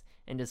snails,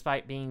 and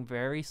despite being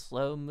very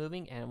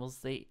slow-moving animals,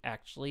 they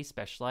actually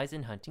specialize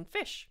in hunting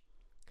fish.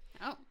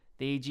 Oh.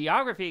 The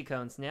Geography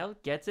cone snail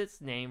gets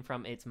its name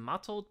from its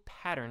mottled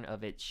pattern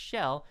of its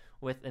shell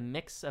with a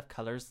mix of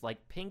colors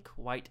like pink,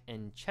 white,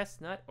 and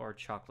chestnut or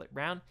chocolate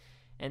brown,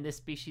 and this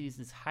species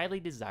is highly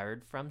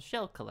desired from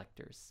shell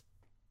collectors.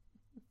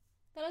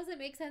 That doesn't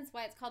make sense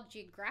why it's called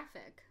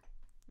geographic.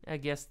 I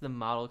guess the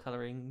model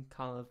coloring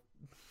kind of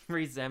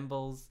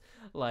resembles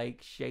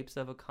like shapes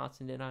of a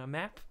continent on a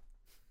map.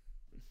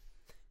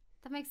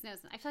 That makes no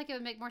sense. I feel like it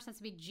would make more sense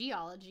to be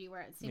geology,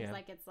 where it seems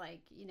like it's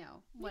like,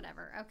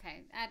 whatever.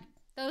 Okay.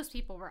 Those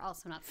people were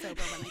also not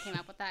sober when they came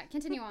up with that.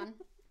 Continue on.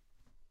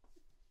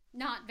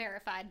 Not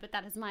verified, but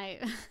that is my...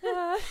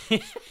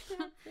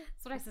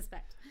 That's what I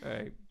suspect. All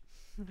right.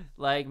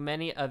 Like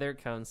many other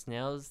cone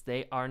snails,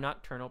 they are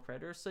nocturnal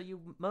predators, so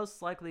you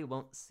most likely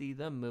won't see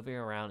them moving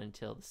around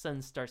until the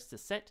sun starts to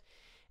set,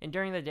 and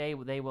during the day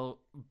they will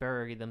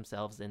bury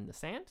themselves in the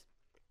sand.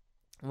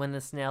 When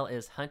the snail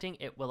is hunting,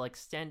 it will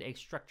extend a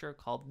structure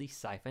called the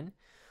siphon,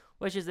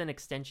 which is an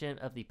extension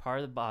of the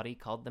part of the body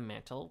called the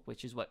mantle,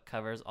 which is what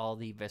covers all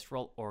the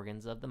visceral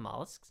organs of the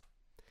mollusks.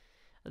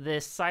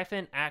 This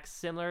siphon acts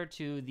similar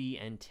to the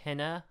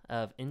antenna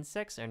of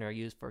insects and are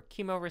used for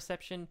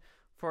chemoreception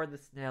for the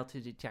snail to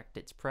detect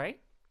its prey.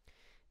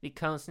 The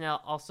cone snail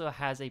also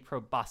has a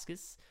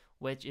proboscis,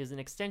 which is an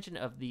extension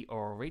of the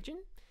oral region,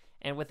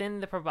 and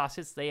within the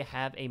proboscis they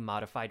have a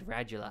modified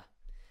radula.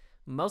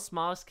 Most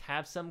mollusks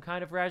have some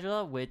kind of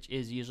radula, which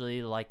is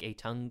usually like a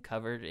tongue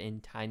covered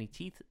in tiny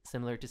teeth,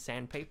 similar to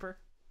sandpaper.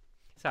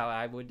 That's how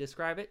I would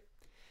describe it.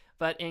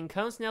 But in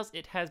cone snails,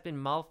 it has been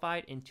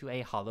modified into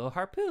a hollow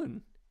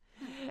harpoon,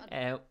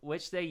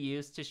 which they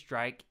use to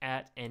strike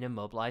at and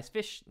immobilize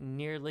fish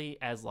nearly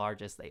as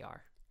large as they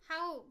are.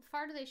 How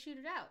far do they shoot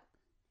it out?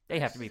 They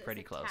have to be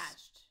pretty close.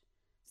 Attached.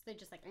 So they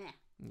just like,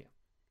 Yeah.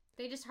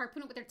 They just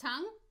harpoon it with their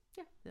tongue?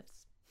 Yeah,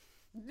 that's...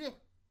 Yep.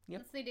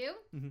 That's what they do?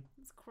 Mm-hmm.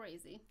 That's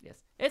crazy. Yes.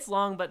 It's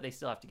long, but they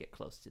still have to get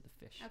close to the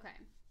fish. Okay.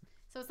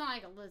 So it's not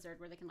like a lizard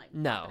where they can like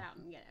No. pop it out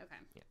and get it. Okay.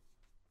 Yeah.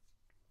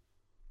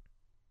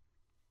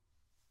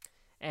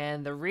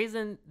 And the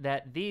reason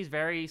that these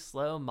very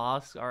slow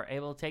mollusks are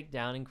able to take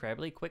down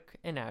incredibly quick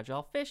and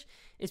agile fish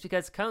is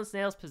because cone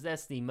snails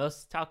possess the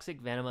most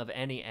toxic venom of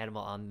any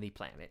animal on the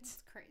planet.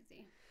 That's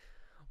crazy.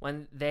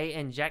 When they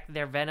inject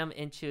their venom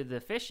into the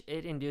fish,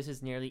 it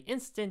induces nearly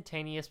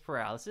instantaneous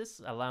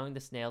paralysis, allowing the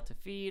snail to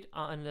feed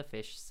on the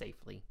fish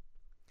safely.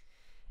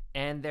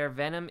 And their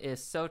venom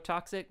is so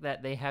toxic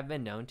that they have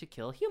been known to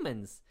kill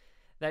humans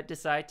that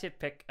decide to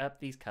pick up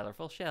these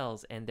colorful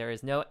shells, and there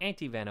is no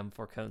anti-venom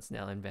for cone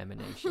snail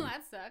envenomation.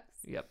 That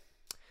sucks. Yep.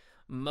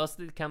 Most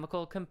of the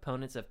chemical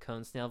components of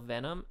cone snail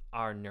venom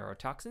are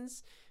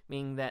neurotoxins,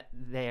 meaning that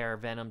their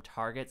venom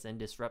targets and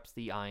disrupts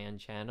the ion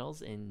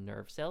channels in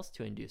nerve cells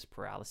to induce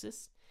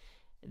paralysis.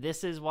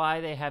 This is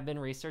why they have been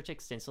researched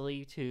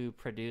extensively to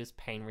produce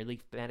pain relief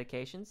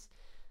medications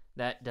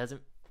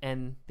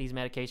and these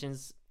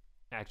medications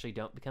actually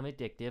don't become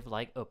addictive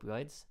like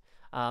opioids.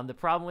 The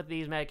problem with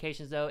these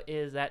medications, though,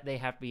 is that they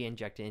have to be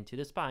injected into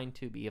the spine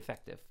to be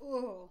effective.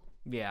 Ooh.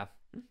 Yeah.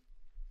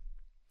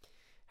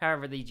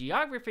 However, the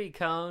Geography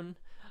cone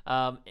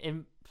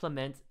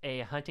implements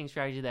a hunting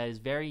strategy that is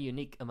very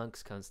unique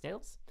amongst cone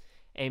snails.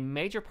 A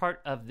major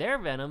part of their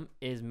venom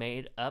is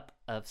made up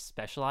of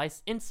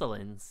specialized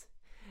insulins,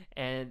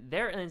 and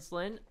their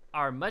insulin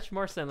are much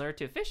more similar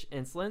to fish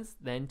insulins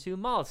than to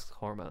mollusk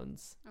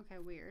hormones. Okay,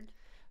 weird.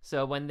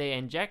 So when they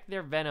inject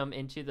their venom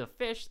into the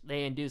fish,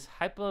 they induce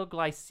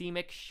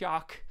hypoglycemic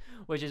shock,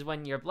 which is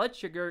when your blood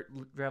sugar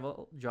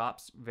level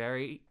drops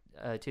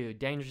to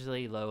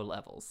dangerously low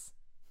levels.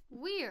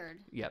 Weird.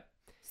 Yep.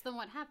 So then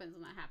what happens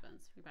when that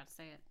happens? You're about to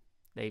say it.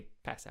 They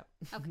pass out.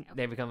 Okay.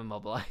 They become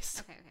immobilized.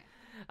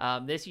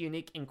 Okay. This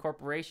unique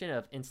incorporation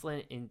of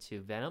insulin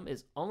into venom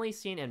is only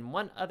seen in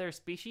one other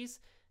species,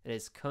 that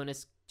is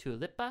Conus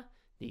tulipa,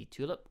 the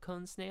tulip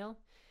cone snail.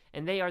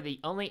 and they are the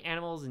only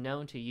animals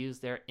known to use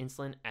their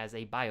insulin as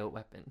a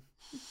bioweapon.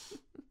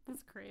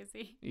 That's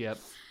crazy. Yep.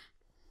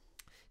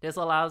 This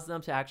allows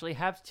them to actually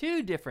have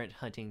 2 different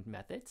hunting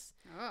methods.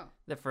 Oh.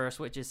 The first,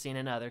 which is seen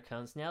in other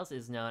cone snails,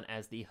 is known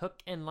as the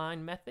hook and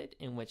line method,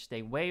 in which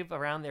they wave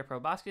around their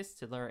proboscis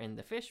to lure in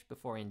the fish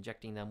before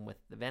injecting them with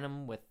the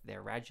venom with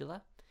their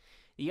radula.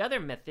 The other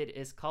method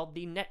is called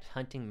the net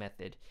hunting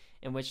method,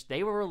 in which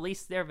they will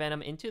release their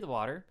venom into the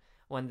water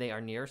when they are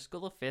near a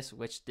school of fish,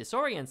 which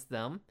disorients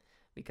them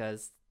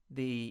because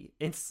the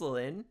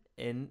insulin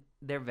in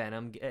their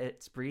venom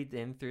gets breathed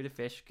in through the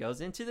fish, goes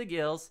into the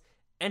gills,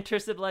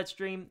 enters the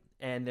bloodstream,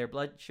 and their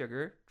blood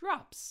sugar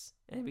drops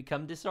and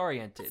become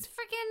disoriented. It's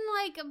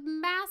freaking like a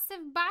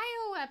massive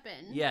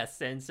bioweapon.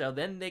 Yes, and so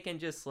then they can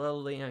just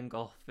slowly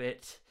engulf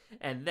it,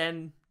 and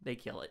then they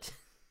kill it.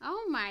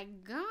 Oh my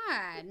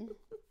god.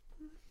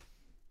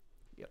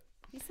 Yep.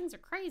 These things are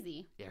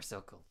crazy. They're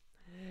so cool.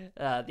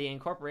 The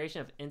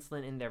incorporation of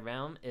insulin in their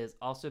venom is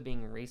also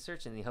being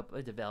researched in the hope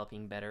of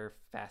developing better,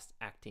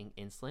 fast-acting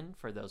insulin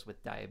for those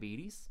with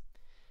diabetes.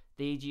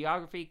 The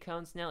Geography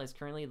Cone Snail is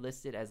currently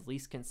listed as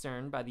least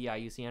concern by the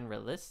IUCN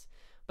Red List,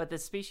 but the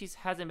species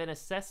hasn't been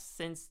assessed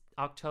since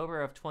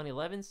October of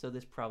 2011, so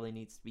this probably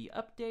needs to be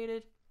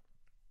updated.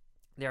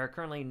 There are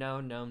currently no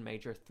known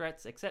major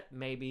threats, except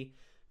maybe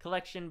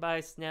collection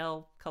by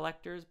snail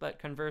collectors, but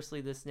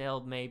conversely, the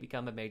snail may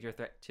become a major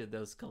threat to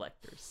those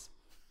collectors.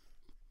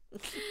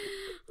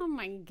 Oh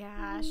my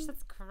gosh,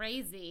 that's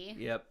crazy.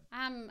 Yep.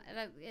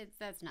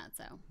 That's not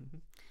so.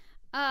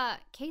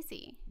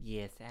 Casey.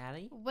 Yes,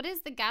 Allie? What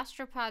is the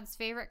gastropod's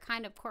favorite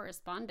kind of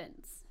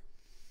correspondence?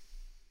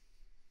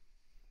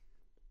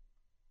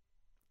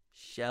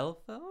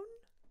 Shell phone?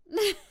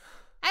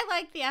 I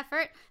like the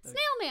effort. Snail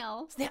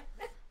mail.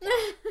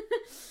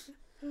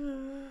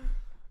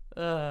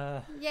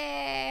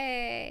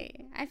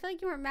 Yay. I feel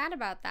like you weren't mad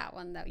about that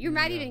one, though. You're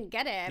mad you didn't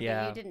get it,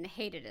 but you didn't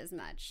hate it as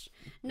much.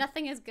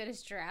 Nothing as good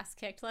as your ass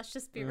kicked. Let's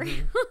just be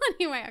real.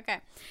 Anyway, okay.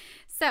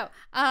 So,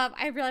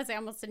 I realized I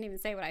almost didn't even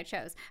say what I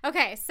chose.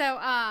 Okay, so,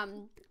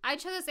 I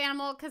chose this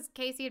animal because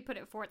Casey had put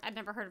it forth. I'd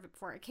never heard of it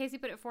before. Casey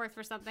put it forth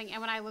for something, and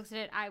when I looked at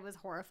it, I was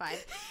horrified.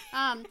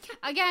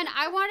 Again,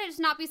 I wanted it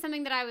to not be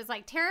something that I was,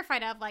 like,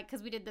 terrified of, like,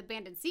 because we did the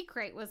abandoned sea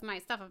crate was my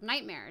stuff of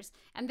nightmares.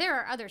 And there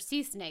are other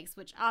sea snakes,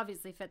 which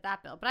obviously fit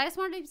that bill. But I just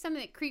wanted to be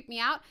something that creeped me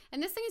out,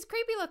 and this thing is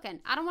creepy looking.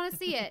 I don't want to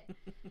see it.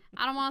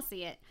 I don't want to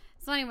see it.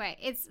 So anyway,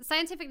 its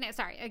scientific name,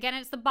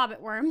 it's the Bobbit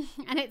Worm,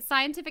 and its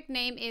scientific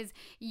name is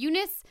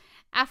Eunice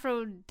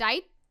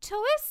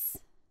Aphroditois?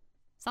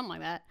 Something like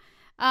that.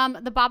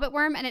 The Bobbit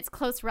Worm and its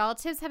close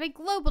relatives have a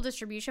global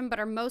distribution, but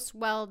are most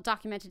well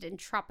documented in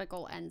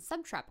tropical and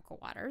subtropical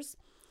waters.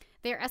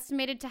 They are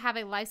estimated to have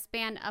a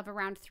lifespan of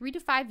around 3 to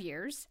 5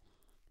 years.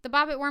 The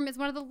Bobbit Worm is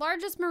one of the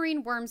largest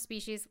marine worm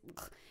species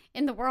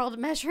in the world,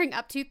 measuring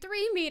up to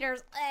 3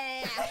 meters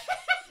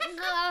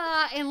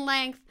in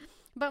length,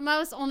 but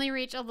most only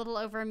reach a little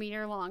over a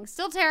meter long.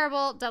 Still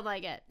terrible, don't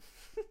like it.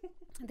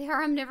 They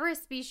are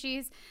omnivorous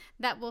species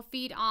that will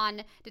feed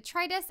on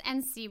detritus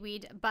and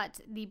seaweed, but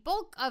the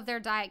bulk of their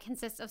diet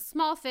consists of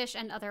small fish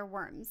and other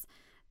worms.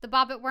 The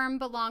Bobbit Worm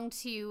belonged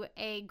to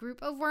a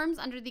group of worms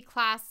under the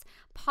class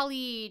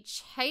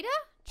Polychaeta?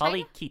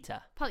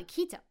 Polychaeta.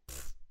 Polychaeta.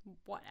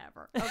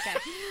 Whatever. Okay.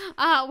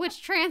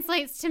 Which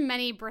translates to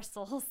many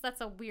bristles.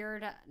 That's a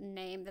weird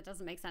name that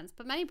doesn't make sense,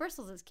 but many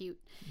bristles is cute.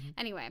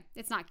 Anyway,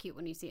 it's not cute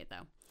when you see it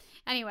though.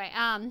 Anyway,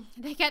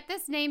 they get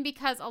this name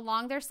because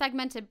along their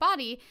segmented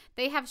body,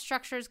 they have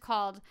structures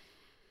called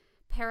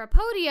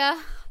parapodia,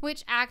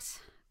 which act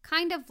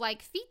kind of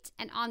like feet,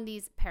 and on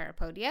these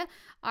parapodia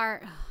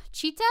are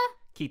Kete.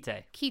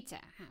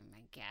 Oh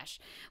my gosh.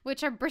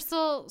 Which are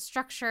bristle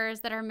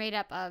structures that are made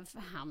up of,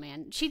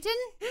 chitin?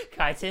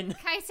 Chitin.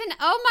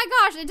 Oh my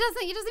gosh, it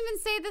doesn't even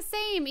say the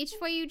same each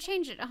way you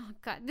change it. Oh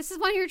god, this is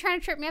when you're trying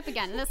to trip me up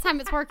again, and this time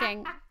it's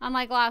working,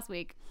 unlike last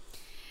week.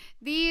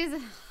 These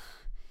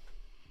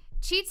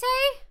Kete?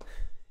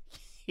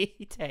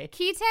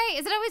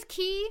 Is it always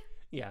key?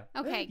 Yeah.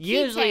 Okay.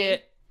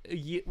 Usually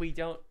we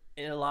don't,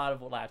 in a lot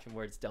of Latin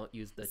words, don't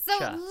use the so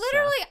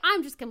literally,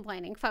 I'm just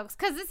complaining, folks,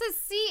 because this is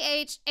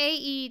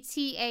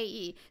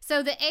CHAETAE.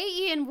 So the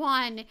AE in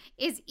one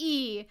is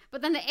E,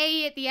 but then the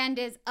AE at the end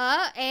is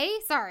A?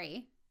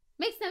 Sorry.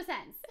 Makes no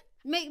sense.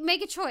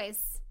 Make a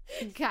choice.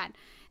 God.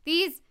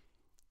 These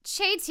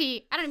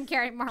Chete, I don't even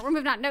care anymore. We're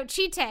moving on. No,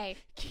 Kete.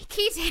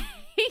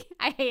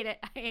 I hate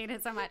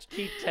it so much.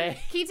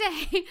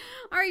 Kete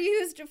are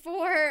used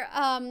for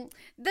the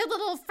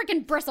little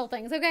freaking bristle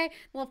things, okay?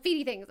 Little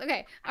feety things,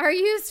 okay? Are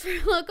used for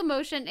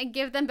locomotion and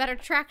give them better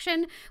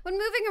traction when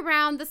moving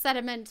around the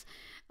sediment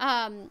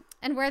and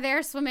where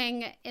they're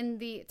swimming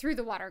through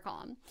the water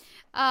column.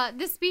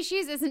 This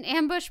species is an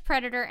ambush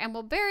predator and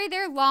will bury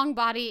their long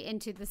body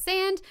into the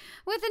sand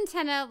with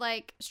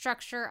antenna-like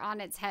structure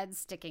on its head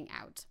sticking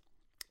out.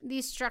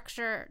 These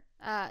structures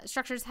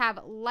have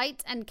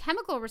light and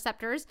chemical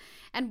receptors,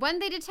 and when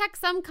they detect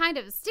some kind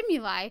of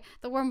stimuli,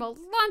 the worm will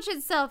launch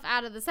itself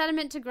out of the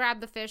sediment to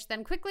grab the fish,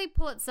 then quickly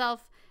pull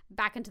itself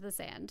back into the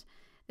sand.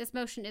 This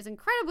motion is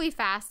incredibly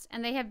fast,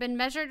 and they have been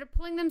measured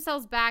pulling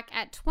themselves back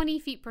at 20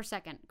 feet per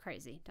second.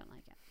 Crazy. Don't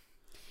like it.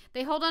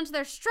 They hold on to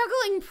their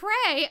struggling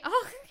prey.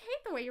 Oh, I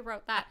hate the way you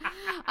wrote that.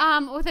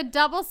 With a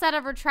double set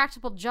of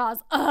retractable jaws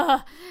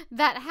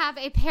that have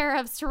a pair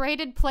of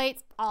serrated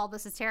plates. All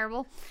this is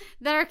terrible.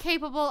 That are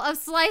capable of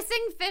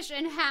slicing fish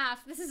in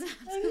half. This is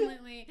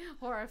absolutely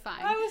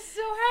horrifying. I was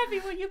so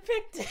happy when you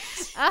picked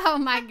it. Oh,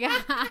 my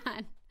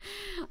God.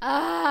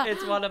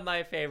 It's one of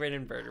my favorite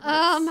invertebrates.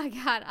 Oh my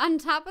God. On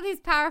top of these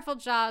powerful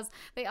jaws,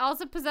 they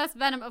also possess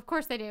venom, of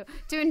course they do,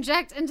 to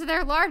inject into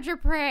their larger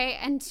prey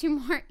and to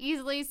more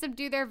easily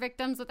subdue their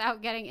victims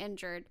without getting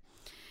injured.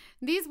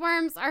 These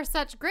worms are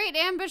such great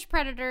ambush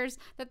predators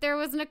that there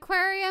was an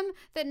aquarium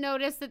that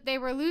noticed that they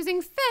were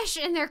losing fish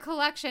in their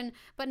collection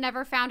but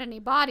never found any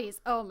bodies.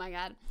 Oh my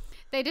God.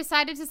 They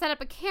decided to set up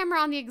a camera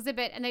on the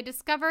exhibit, and they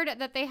discovered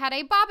that they had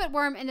a bobbit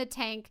worm in the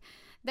tank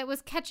that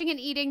was catching and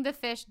eating the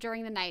fish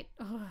during the night.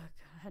 Oh,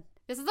 God.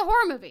 This is a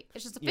horror movie.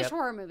 It's just a fish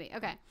horror movie.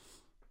 Okay.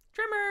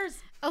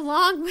 Trimmers!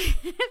 Along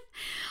with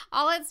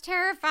all its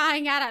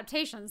terrifying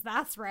adaptations,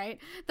 that's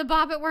right, the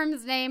bobbit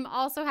worm's name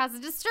also has a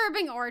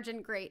disturbing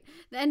origin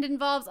and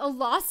involves a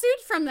lawsuit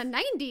from the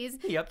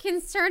 90s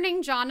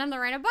concerning John and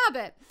Lorena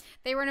Bobbit.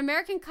 They were an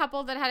American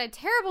couple that had a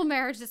terrible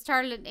marriage that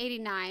started in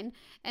 89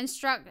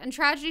 and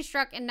tragedy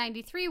struck in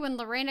 93 when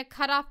Lorena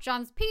cut off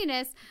John's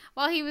penis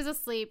while he was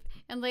asleep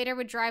and later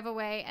would drive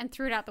away and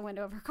threw it out the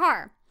window of her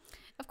car.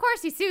 Of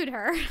course, he sued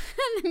her,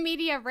 and the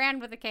media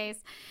ran with the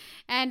case,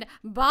 and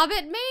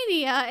Bobbit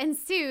mania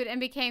ensued and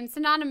became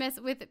synonymous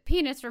with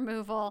penis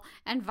removal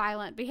and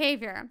violent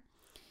behavior.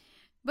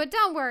 But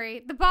don't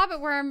worry, the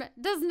bobbit worm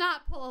does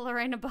not pull a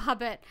Lorena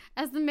Bobbit,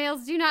 as the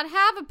males do not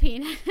have a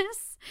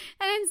penis,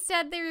 and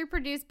instead they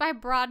reproduce by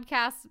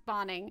broadcast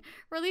spawning,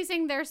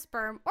 releasing their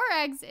sperm or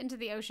eggs into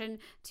the ocean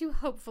to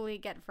hopefully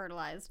get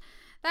fertilized.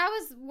 That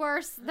was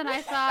worse than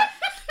I thought.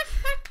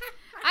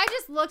 I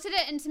just looked at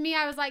it, and to me,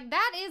 I was like,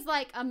 that is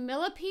like a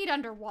millipede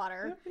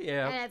underwater.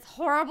 Yeah. And it's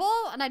horrible,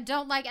 and I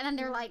don't like it. And then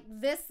they're like,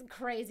 this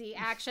crazy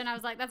action. I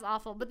was like, that's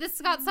awful. But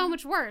this got so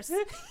much worse.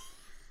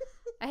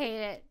 I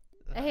hate it.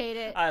 I hate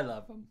it. I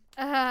love them.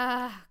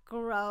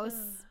 Gross.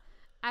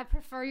 I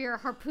prefer your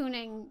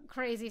harpooning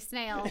crazy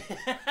snail.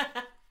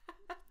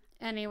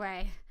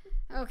 Anyway.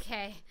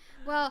 Okay.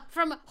 Well,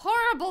 from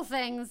horrible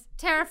things,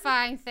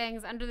 terrifying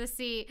things under the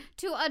sea,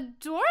 to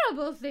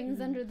adorable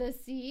things under the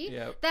sea.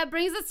 Yep. That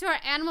brings us to our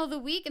Animal of the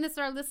Week, and this is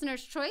our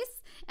listener's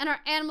choice. And our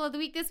Animal of the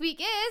Week this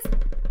week is...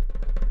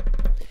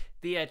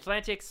 the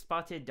Atlantic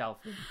Spotted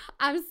Dolphin.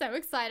 I'm so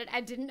excited.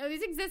 I didn't know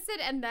these existed,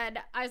 and then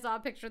I saw a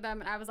picture of them,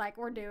 and I was like,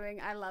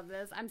 I love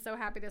this. I'm so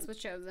happy this was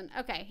chosen.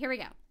 Okay, here we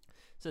go.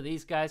 So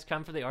these guys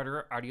come from the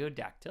order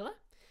Artiodactyla,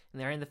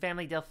 and they're in the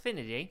family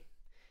Delphinidae.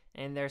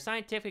 And their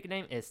scientific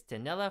name is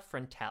Tenella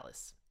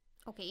frontalis.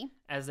 Okay.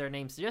 As their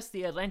name suggests,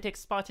 the Atlantic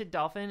spotted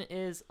dolphin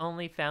is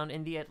only found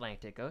in the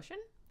Atlantic Ocean.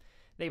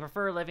 They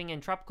prefer living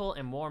in tropical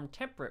and warm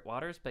temperate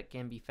waters, but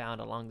can be found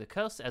along the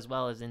coast as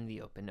well as in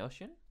the open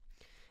ocean.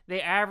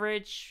 They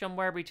average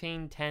somewhere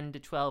between 10 to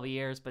 12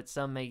 years, but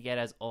some may get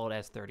as old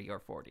as 30 or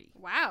 40.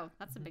 Wow,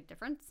 that's a big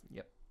difference.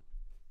 Yep.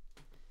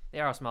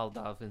 They are a small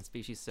dolphin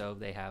species, so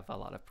they have a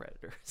lot of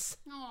predators.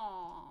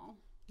 Aww.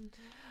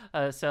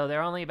 So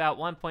they're only about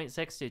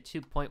 1.6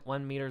 to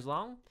 2.1 meters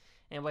long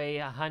and weigh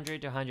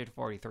 100 to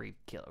 143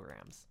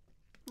 kilograms.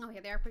 Oh, yeah,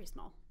 they are pretty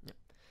small. Yep.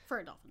 For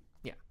a dolphin.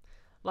 Yeah.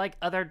 Like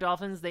other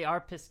dolphins, they are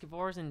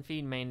piscivores and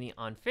feed mainly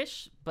on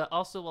fish, but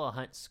also will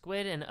hunt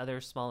squid and other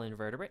small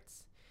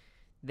invertebrates.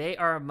 They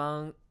are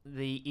among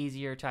the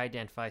easier to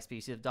identify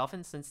species of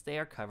dolphins since they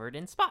are covered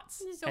in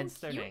spots, So hence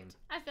cute. their name.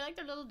 I feel like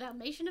they're little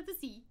Dalmatian of the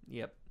sea.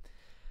 Yep.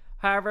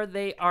 However,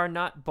 they are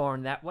not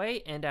born that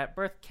way, and at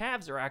birth,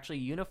 calves are actually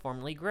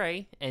uniformly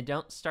gray and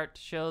don't start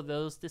to show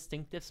those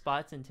distinctive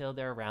spots until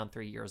they're around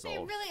 3 years They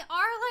old. really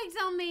are like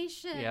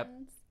Dalmatians. Yep.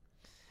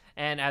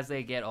 And as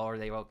they get older,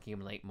 they will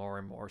accumulate more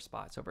and more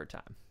spots over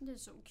time. They're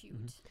so cute.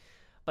 Mm-hmm.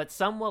 But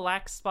some will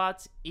lack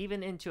spots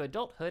even into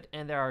adulthood,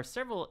 and there are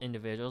several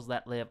individuals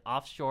that live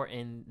offshore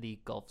in the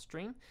Gulf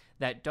Stream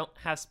that don't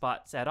have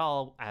spots at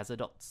all as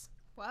adults.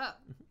 Whoa.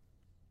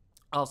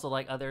 Also,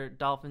 like other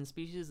dolphin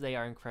species, they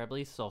are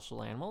incredibly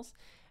social animals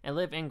and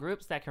live in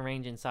groups that can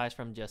range in size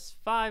from just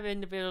 5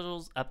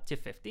 individuals up to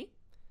 50.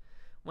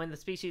 When the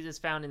species is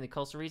found in the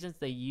coastal regions,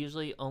 they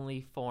usually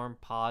only form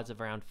pods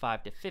of around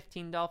 5 to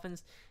 15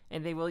 dolphins,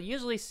 and they will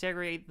usually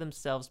segregate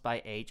themselves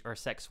by age or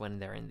sex when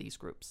they're in these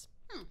groups.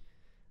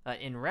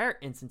 In rare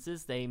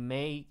instances, they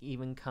may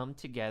even come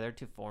together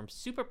to form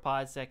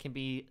superpods that can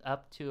be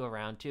up to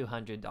around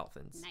 200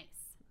 dolphins. Nice.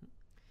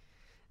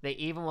 They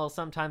even will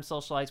sometimes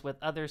socialize with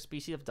other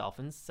species of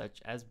dolphins,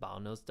 such as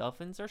bottlenose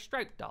dolphins or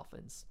striped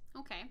dolphins.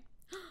 Okay.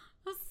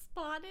 A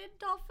spotted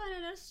dolphin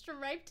and a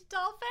striped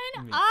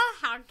dolphin? Yeah. Ah,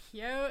 how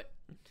cute.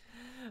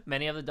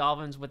 Many of the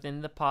dolphins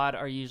within the pod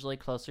are usually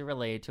closely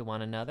related to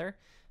one another,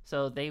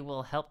 so they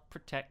will help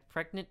protect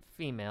pregnant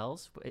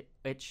females,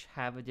 which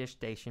have a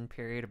gestation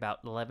period about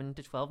 11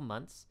 to 12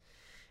 months,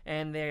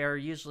 and they are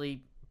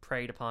usually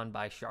preyed upon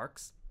by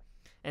sharks.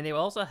 And they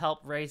will also help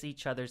raise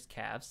each other's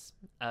calves.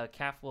 A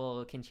calf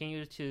will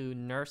continue to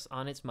nurse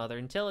on its mother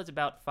until it's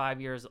about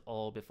 5 years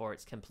old before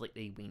it's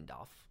completely weaned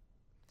off.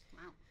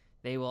 Wow.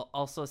 They will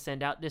also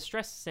send out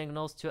distress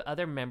signals to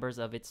other members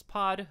of its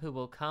pod who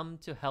will come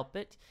to help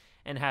it,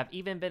 and have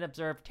even been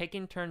observed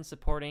taking turns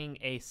supporting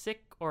a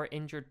sick or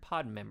injured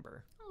pod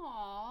member.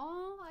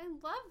 Aww, I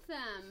love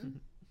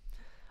them.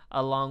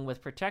 Along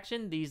with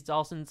protection, these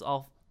dolphins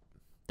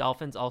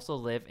also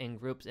live in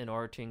groups in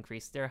order to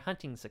increase their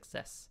hunting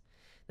success.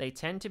 They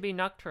tend to be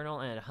nocturnal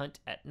and hunt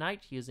at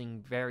night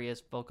using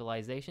various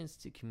vocalizations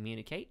to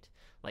communicate,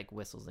 like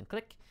whistles and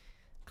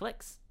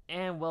clicks,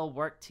 and will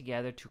work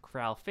together to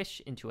corral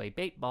fish into a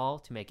bait ball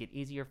to make it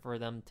easier for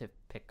them to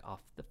pick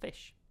off the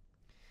fish.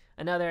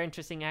 Another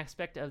interesting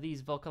aspect of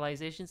these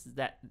vocalizations is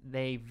that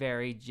they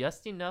vary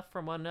just enough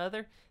from one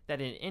another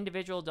that an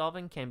individual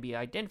dolphin can be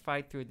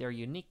identified through their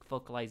unique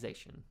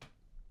vocalization.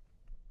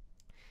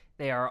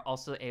 They are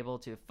also able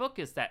to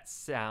focus that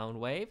sound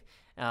wave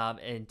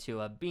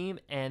into a beam,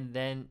 and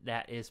then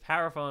that is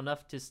powerful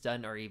enough to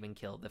stun or even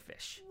kill the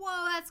fish.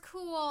 Whoa, that's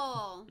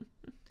cool.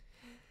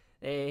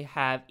 They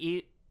have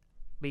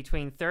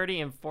between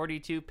 30 and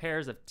 42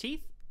 pairs of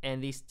teeth,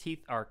 and these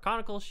teeth are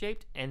conical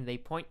shaped and they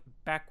point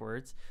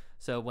backwards.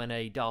 So when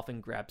a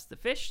dolphin grabs the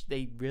fish,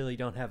 they really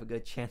don't have a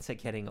good chance at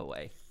getting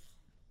away.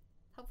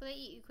 Hopefully they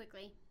eat you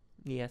quickly.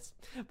 Yes,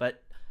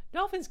 but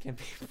dolphins can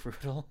be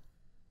brutal.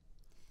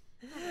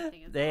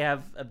 They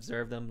have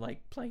observed them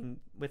like playing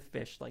with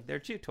fish like they're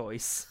chew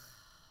toys.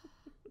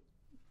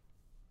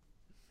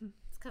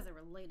 It's because they're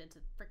related to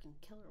freaking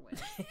killer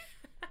whales.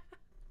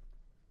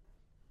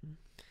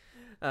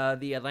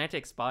 The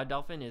Atlantic Spotted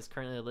Dolphin is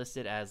currently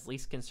listed as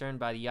least concerned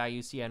by the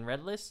IUCN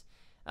Red List.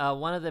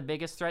 One of the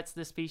biggest threats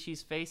this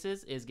species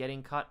faces is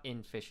getting caught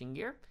in fishing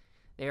gear.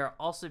 They are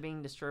also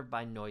being disturbed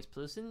by noise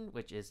pollution,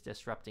 which is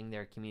disrupting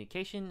their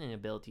communication and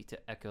ability to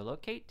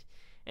echolocate.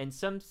 And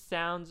some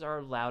sounds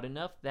are loud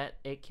enough that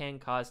it can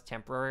cause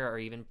temporary or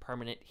even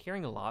permanent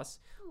hearing loss,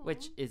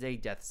 which is a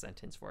death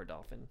sentence for a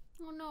dolphin.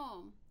 Oh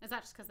no. Is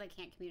that just because they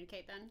can't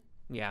communicate then?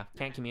 Yeah,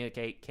 can't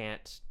communicate,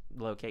 can't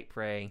locate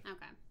prey.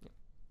 Okay.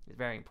 It's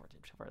very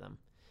important for them.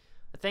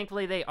 But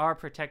thankfully, they are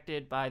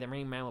protected by the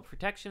Marine Mammal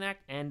Protection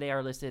Act, and they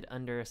are listed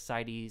under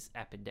CITES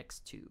Appendix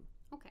 2.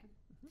 Okay.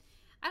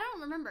 I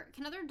don't remember.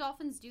 Can other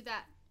dolphins do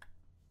that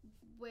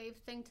wave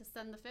thing to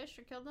stun the fish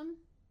or kill them?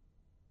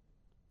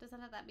 Does that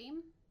have that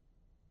beam?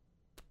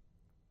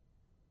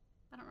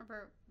 I don't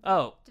remember.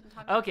 Oh, Didn't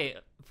okay.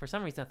 For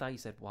some reason, I thought you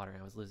said water,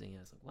 and I was losing it. I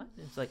was like, what?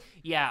 It's like,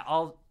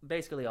 yeah,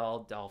 basically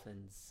all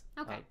dolphins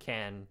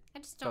can. I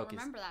just don't focus.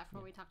 remember that from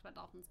when we talked about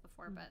dolphins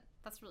before, but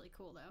that's really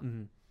cool, though.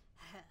 Mm-hmm.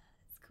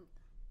 It's cool.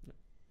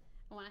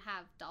 I want to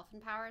have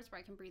dolphin powers where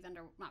I can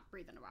not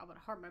breathe underwater, but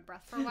hold my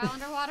breath for a while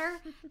underwater,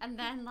 and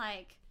then,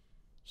 like,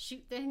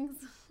 shoot things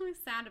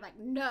with sound of, like,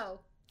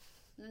 no.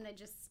 And then they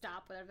just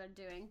stop whatever they're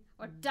doing.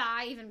 Or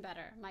die, even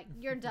better. I'm like,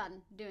 you're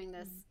done doing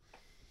this.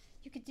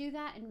 You could do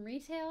that in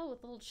retail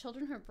with little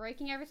children who are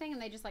breaking everything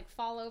and they just, like,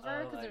 fall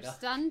over because they're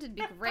stunned. It'd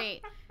be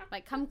great.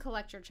 Like, come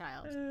collect your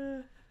child.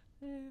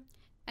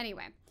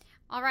 Anyway.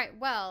 All right,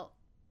 well,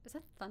 is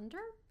that thunder?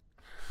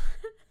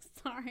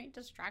 Sorry,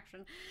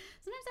 distraction.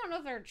 Sometimes I don't know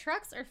if they're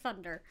trucks or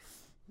thunder.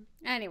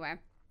 Anyway.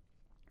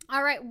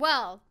 All right,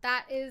 well,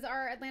 that is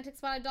our Atlantic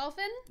Spotted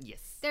Dolphin.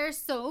 Yes. They're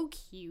so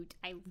cute.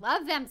 I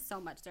love them so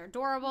much. They're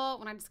adorable.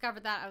 When I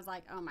discovered that, I was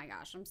like, oh my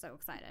gosh, I'm so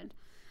excited.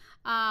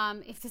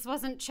 If this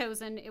wasn't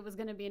chosen, it was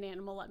going to be an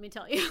animal, let me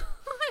tell you.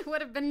 It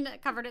would have been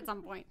covered at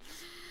some point.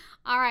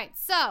 All right,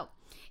 so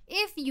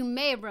if you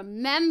may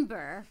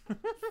remember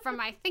from,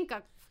 I think,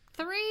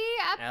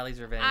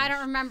 Allie's Revenge. I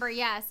don't remember,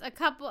 yes,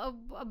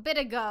 a bit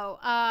ago,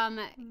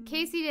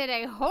 Casey did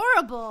a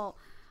horrible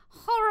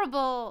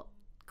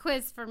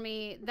quiz for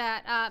me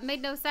that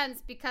made no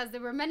sense because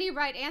there were many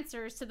right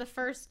answers to the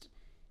first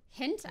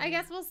hint, I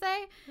guess we'll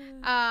say.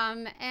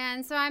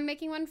 And so I'm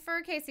making one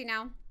for Casey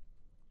now.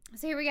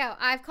 So here we go.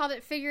 I've called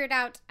it Figure It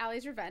Out,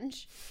 Allie's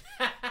Revenge.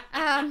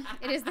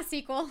 It is the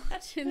sequel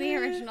to the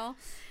original.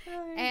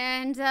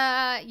 And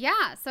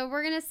yeah, so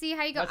we're going to see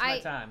how you go. What's my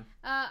time?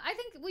 I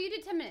think, well, you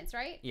did 10 minutes,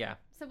 right? Yeah.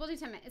 So we'll do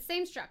 10 minutes.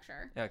 Same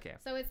structure. Okay.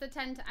 So it's the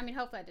 10,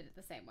 hopefully I did it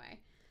the same way.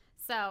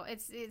 So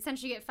it's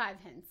essentially you get 5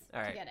 hints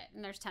to get it,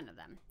 and there's 10 of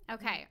them.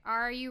 Okay,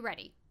 are you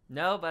ready?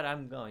 No, but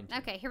I'm going to.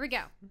 Okay, here we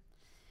go.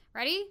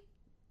 Ready?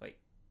 Wait.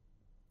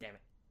 Damn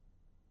it.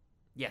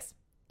 Yes.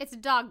 It's a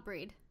dog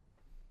breed.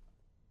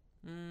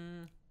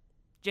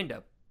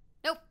 Jindo.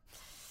 Nope.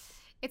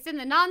 It's in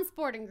the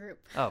non-sporting group.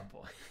 Oh,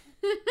 boy.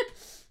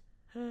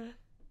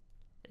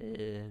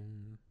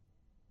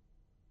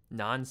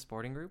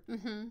 Non-sporting group?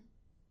 Mm-hmm.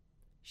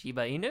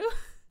 Shiba Inu?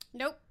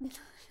 Nope.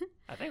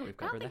 I think we've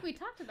covered that. I don't think we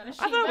talked about a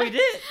Shiba. I thought we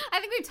did. I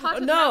think we talked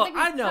about No, it.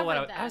 I know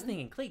what I was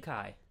thinking.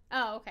 Kleekai.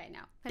 Oh, okay, no.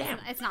 Damn.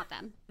 It's not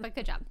them, but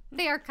good job.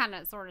 They are kind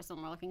of, sort of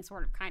similar looking,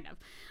 sort of, kind of.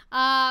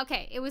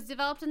 Okay, it was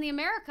developed in the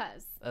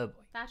Americas. Oh,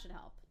 boy. That should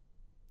help.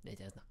 It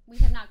does not. We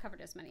have not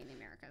covered as many in the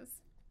Americas.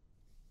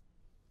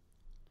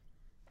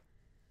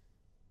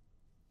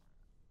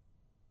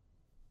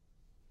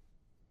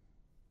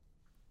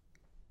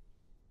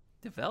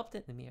 Developed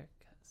in the Americas.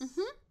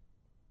 Mm-hmm.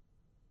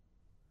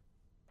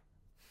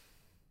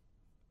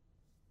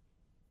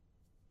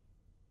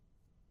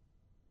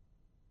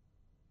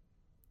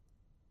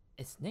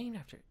 It's named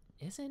after.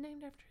 Is it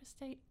named after a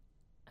state?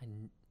 I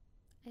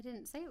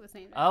didn't say it was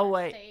named Oh, after a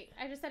wait. state.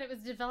 I just said it was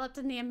developed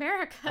in the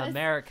Americas.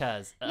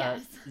 Americas.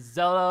 Yes.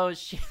 Zolo.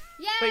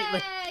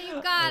 Yay!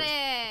 You got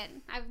it.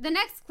 The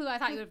next clue, I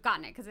thought you would have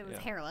gotten it because it was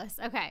hairless.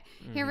 Okay,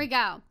 here we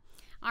go.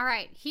 All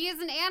right. He is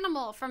an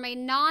animal from a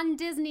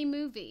non-Disney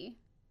movie.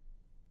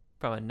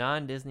 From a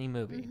non-Disney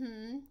movie.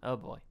 Mm-hmm. Oh,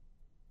 boy.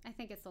 I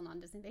think it's still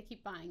non-Disney. They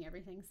keep buying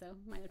everything, so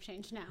it might have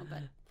changed now.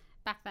 But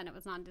back then, it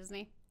was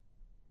non-Disney.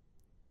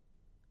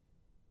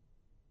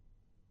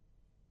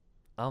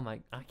 Oh,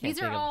 my. I can't These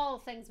think are of all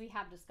things we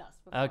have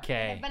discussed before.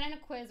 Okay. They've been in a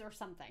quiz or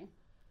something.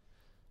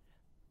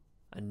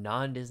 a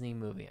non-Disney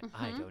movie. Mm-hmm.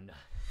 I don't know.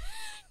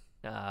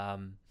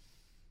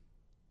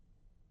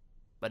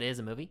 But it is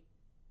a movie?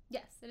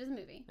 Yes, it is a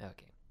movie.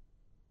 Okay.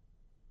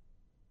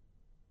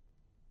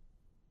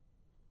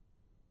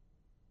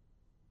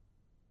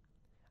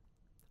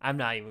 I'm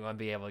not even going to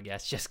be able to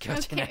guess. Just go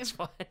to the next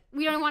one.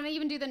 We don't want to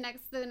even do the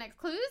next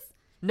clues?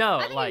 No,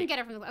 I think we can get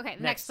it from the... Okay,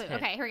 the next clue.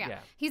 hint. Okay, here we go. Yeah.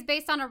 He's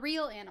based on a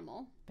real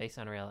animal. Based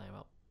on a real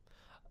animal.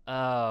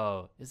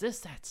 Oh, is this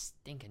that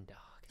stinking dog?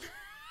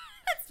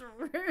 That's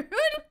rude.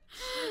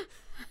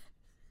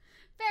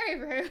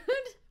 Very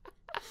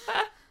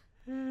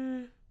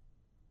rude.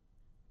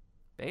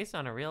 Based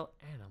on a real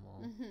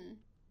animal. Mm-hmm.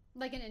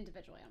 Like an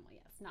individual animal,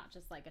 yes. Not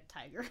just like a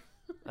tiger.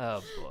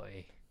 Oh,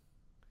 boy.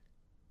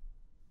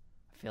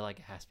 I feel like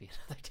it has to be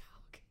another dog.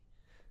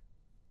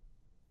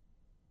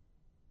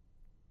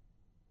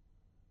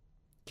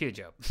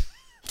 Cujo.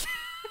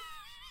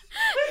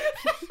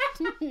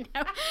 No.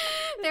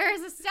 There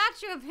is a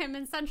statue of him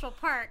in Central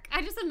Park.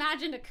 I just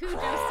imagined a Cujo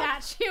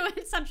statue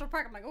in Central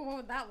Park. I'm like, oh, what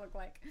would that look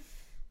like?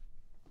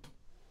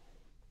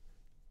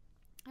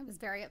 I was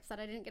very upset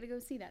I didn't get to go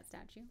see that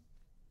statue.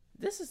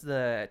 This is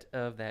that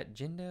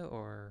Jindo,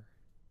 or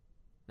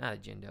not a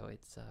Jindo.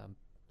 It's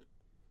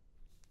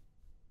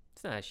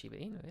not a Shiba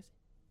Inu, is it?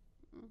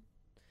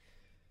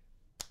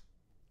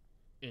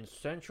 In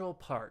Central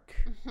Park.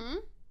 Mm-hmm.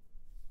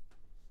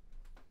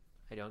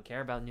 I don't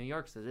care about New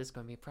York, so this is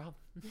going to be a problem.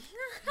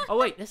 Oh,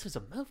 wait, this was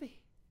a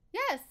movie.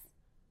 Yes.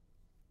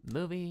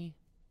 Movie.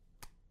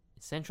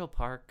 Central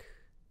Park.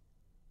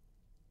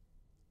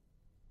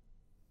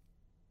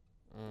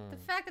 The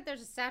fact that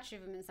there's a statue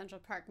of him in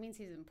Central Park means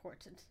he's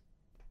important.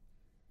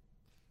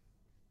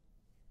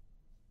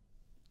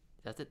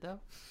 Does it, though?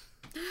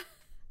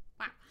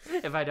 Wow.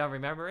 If I don't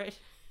remember it.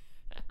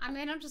 I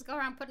mean, I don't just go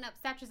around putting up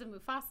statues of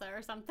Mufasa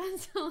or something,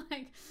 so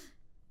like...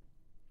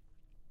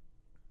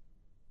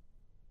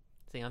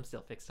 See, I'm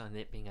still fixed on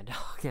it being a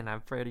dog, and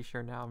I'm pretty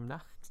sure now I'm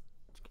not.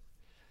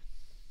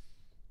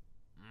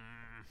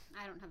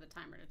 I don't have the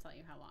timer to tell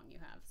you how long you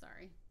have,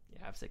 sorry. You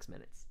have 6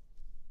 minutes.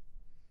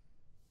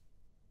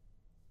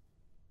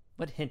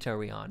 What hint are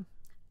we on?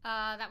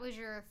 That was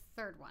your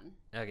third one.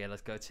 Okay,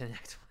 let's go to the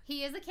next one.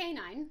 He is a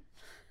canine.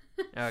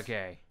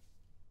 Okay.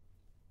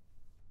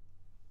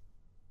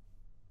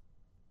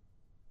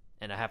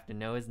 And I have to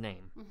know his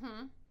name.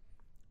 Mm-hmm.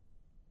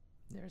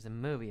 There's a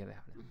movie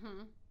about him.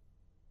 Mm-hmm.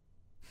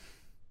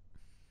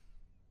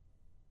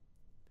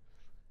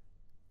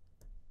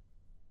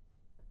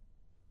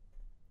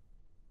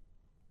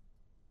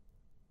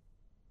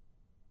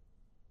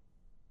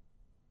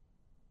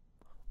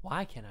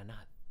 Why can I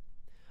not?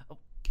 Oh.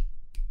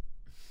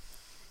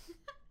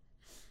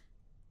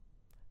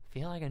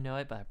 Feel like I know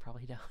it, but I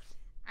probably don't.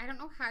 I don't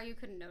know how you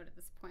couldn't know it at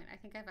this point. I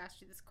think I've asked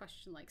you this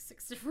question like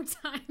 6 different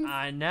times.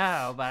 I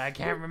know, but I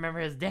can't remember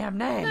his damn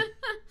name.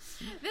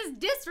 This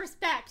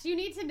disrespect. You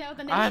need to know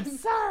the name. I'm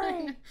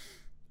sorry.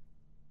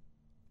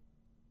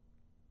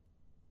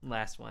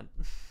 Last one.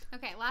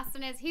 Okay, last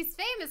one is, he's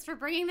famous for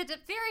bringing the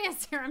diphtheria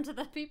serum to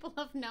the people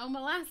of Nome,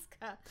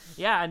 Alaska.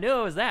 Yeah, I knew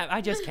it was that.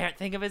 I just can't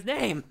think of his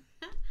name.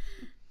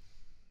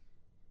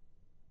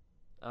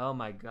 Oh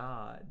my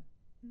god.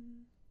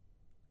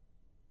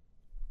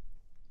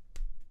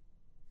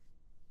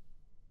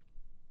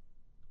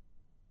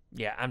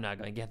 Yeah, I'm not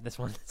going to get this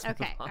one.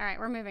 Okay, all right,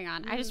 we're moving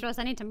on. I just realized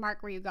I need to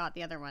mark where you got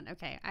the other one.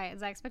 Okay, I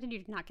expected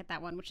you to not get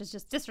that one, which is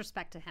just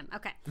disrespect to him.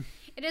 Okay.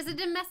 It is a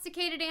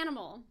domesticated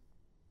animal.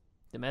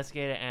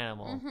 Domesticated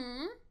animal.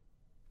 Mm-hmm.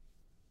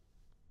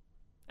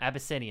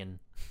 Abyssinian.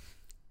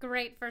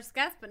 Great first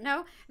guess, but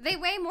no. They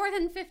weigh more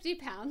than 50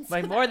 pounds.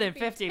 Weigh more than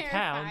 50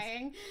 pounds?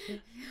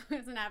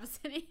 It's an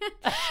Abyssinian.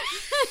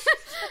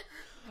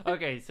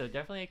 Okay, so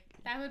definitely...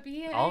 That would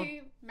be a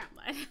mountain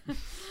lion.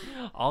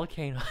 All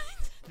canines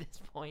at this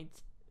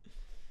point.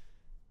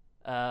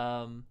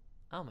 Oh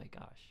my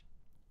gosh.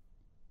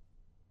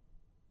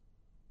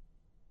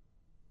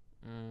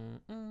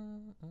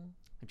 I'm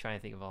trying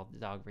to think of all the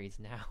dog breeds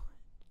now.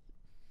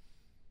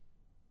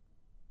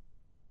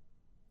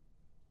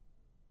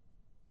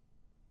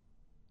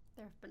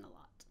 There have been a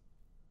lot.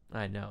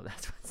 I know,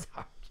 that's what's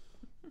hard.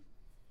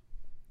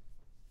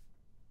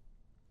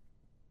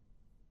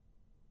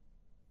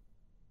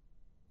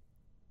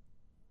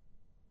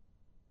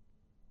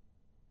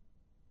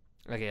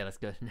 Okay, let's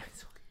go to the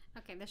next one.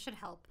 Okay, this should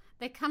help.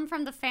 They come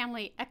from the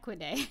family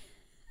Equidae.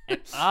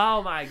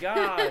 Oh my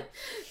god.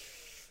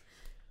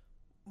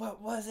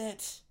 What was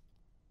it?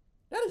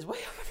 That is way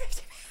over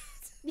 50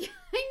 pounds. Yeah,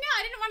 I know.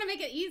 I didn't want to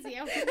make it easy.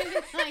 I was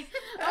like,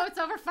 oh, it's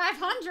over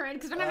 500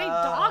 because we don't have any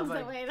dogs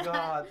that weigh that. Oh my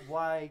god,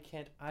 why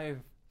can't I?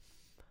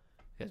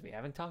 Because we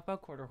haven't talked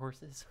about quarter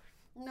horses.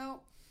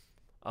 No.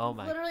 Oh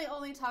my. Literally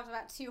only talked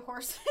about 2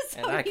 horses.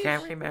 And I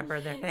can't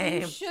remember their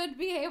name. You should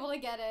be able to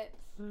get it.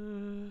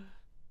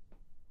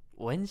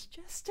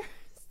 Winchester?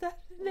 Is that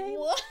the name?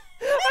 What?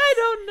 I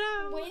don't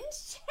know.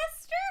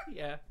 Winchester?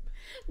 Yeah.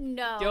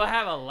 No. Do I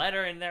have a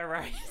letter in there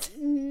right?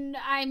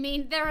 I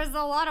mean, there is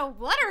a lot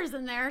of letters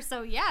in there,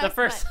 so yes. The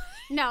first.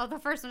 No, the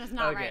first one is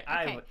not right.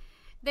 Okay.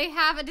 They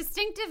have a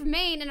distinctive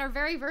mane and are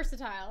very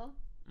versatile.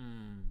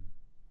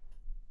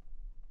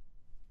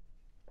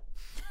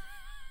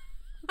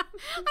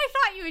 I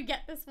thought you would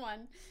get this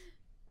one.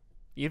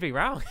 You'd be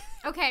wrong.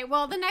 Okay,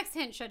 well, the next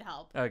hint should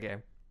help. Okay.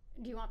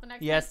 Do you want the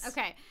next Yes. hint?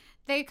 Okay.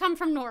 They come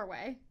from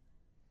Norway.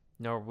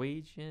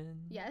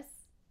 Norwegian? Yes.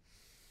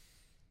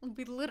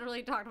 We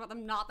literally talked about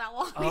them not that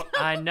long ago. Oh,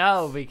 I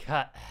know,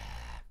 because...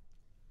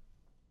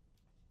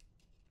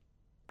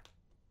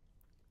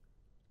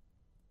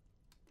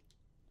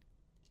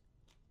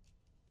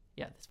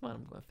 Yeah, this one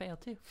I'm going to fail,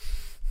 too.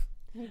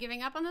 You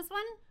giving up on this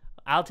one?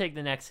 I'll take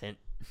the next hint.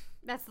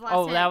 That's the last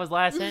hint. Oh, that was the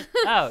last hint?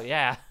 Oh,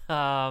 yeah.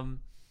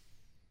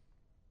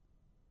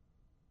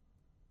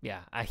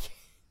 Yeah, I...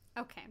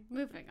 Okay,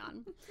 moving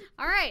on.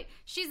 All right.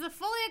 She's a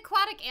fully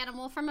aquatic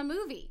animal from a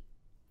movie.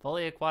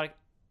 Fully aquatic...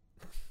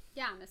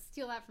 Yeah, I'm going to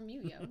steal that from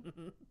you, yo.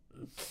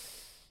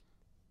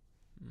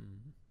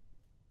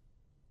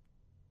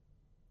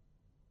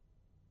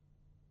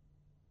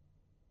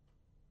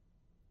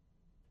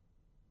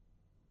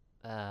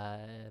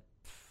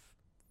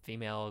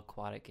 Female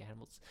aquatic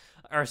animals.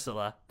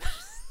 Ursula.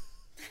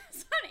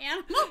 It's not an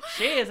animal.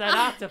 She is an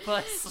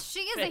octopus. She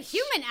is a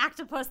human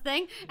octopus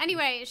thing.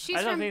 Anyway,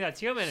 I don't think that's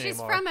human anymore.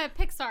 She's from a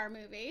Pixar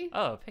movie.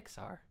 Oh,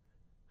 Pixar.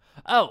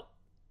 Oh.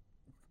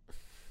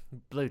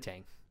 Blue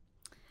Tang.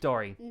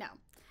 Dory. No.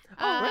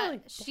 Oh,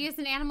 really? She is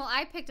an animal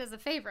I picked as a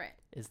favorite.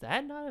 Is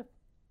that not a...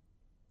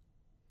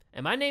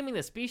 Am I naming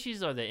the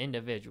species or the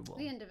individual?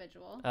 The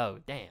individual. Oh,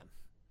 damn.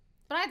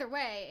 But either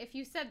way, if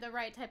you said the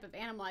right type of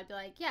animal, I'd be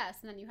like, yes,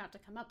 and then you have to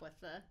come up with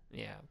the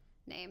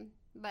name.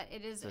 But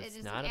it is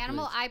an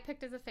animal I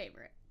picked as a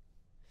favorite.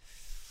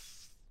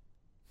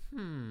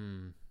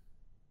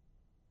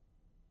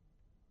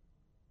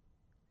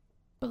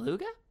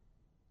 Beluga?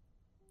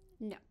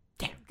 No.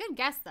 Damn. Good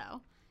guess,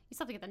 though. You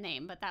still have to get the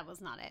name, but that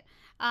was not it.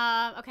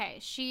 Okay,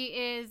 she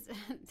is...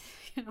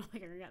 I don't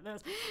think I got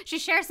those. She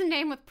shares a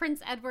name with Prince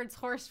Edward's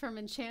horse from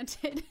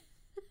Enchanted.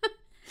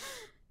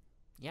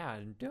 Yeah,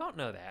 I don't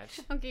know that.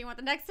 Okay, you want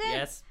the next hint?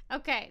 Yes.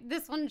 Okay,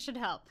 this one should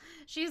help.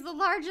 She is the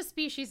largest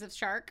species of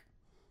shark.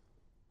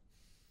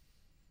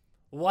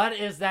 What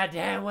is that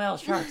damn whale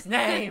shark's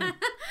name?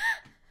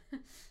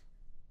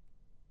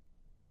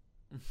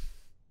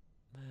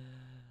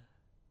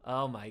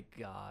 Oh my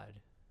god.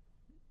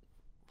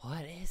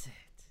 What is it?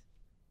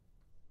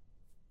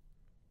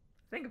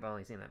 I think I've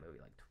only seen that movie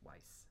like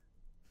twice.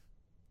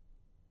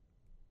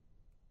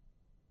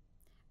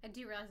 I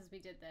do realize as we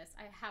did this,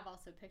 I have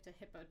also picked a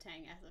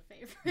hippotang as a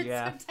favorite.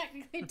 Yeah. So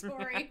technically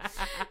Dory.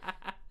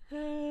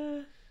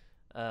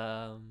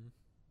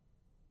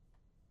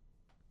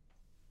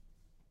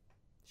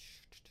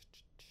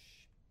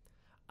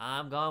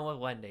 I'm going with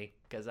Wendy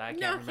because I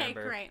can't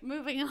remember. Okay, great.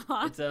 Moving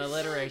on. It's an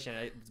alliteration.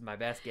 It's my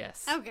best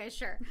guess. Okay,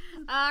 sure.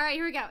 All right,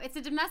 here we go. It's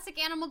a domestic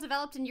animal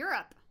developed in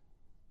Europe.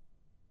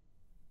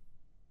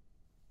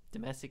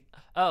 Domestic.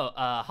 Oh,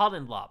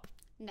 Holland Lop.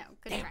 No,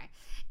 good try.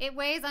 It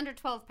weighs under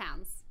 12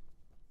 pounds.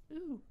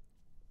 Ooh.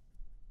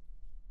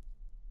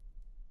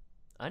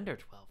 Under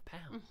 12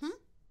 pounds. Mm-hmm.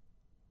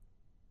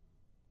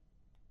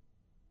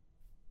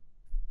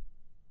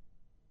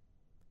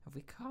 Have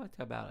we talked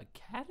about a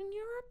cat in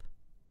Europe?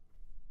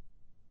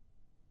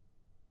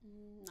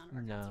 None of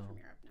our cats are from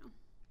Europe, no.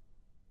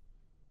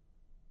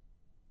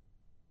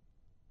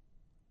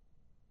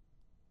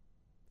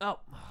 Oh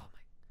my.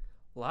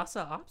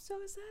 Lhasa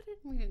Apso, is that it?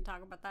 We didn't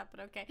talk about that, but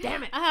okay.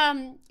 Damn it.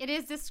 It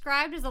is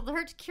described as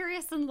alert,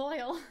 curious, and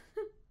loyal.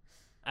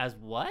 As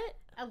what?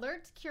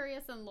 Alert,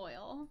 curious, and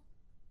loyal.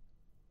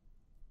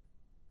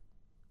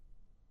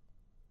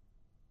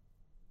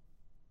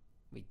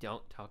 We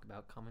don't talk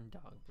about common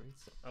dog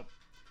breeds. Oh.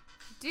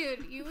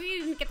 Dude, we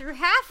didn't get through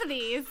half of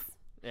these.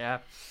 Yeah.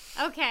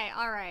 Okay,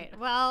 all right.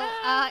 Well,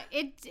 I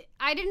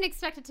didn't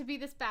expect it to be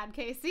this bad,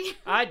 Casey.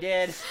 I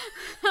did.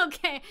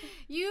 Okay,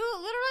 you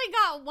literally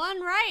got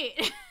one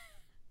right.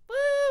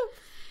 Woo!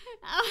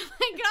 Oh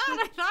my god,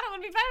 I thought it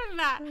would be better than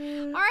that.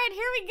 All right,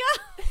 here we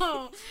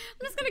go. I'm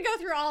just going to go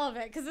through all of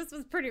it because this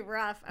was pretty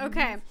rough.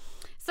 Okay,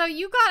 so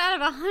you got out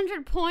of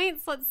 100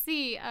 points. Let's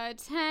see,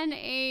 10,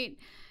 8,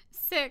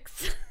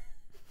 6.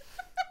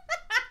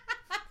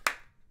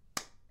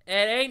 It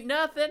ain't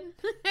nothing.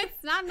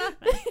 It's not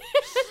nothing.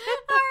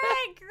 All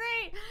right,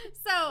 great.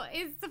 So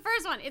the first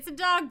first one. It's a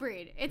dog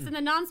breed. It's in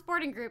the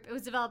non-sporting group. It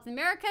was developed in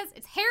the Americas.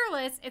 It's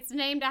hairless. It's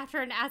named after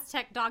an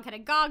Aztec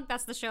dog-headed gog.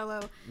 That's the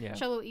Xolo. Yeah.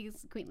 Xolo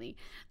is queenly.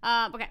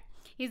 Okay.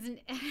 You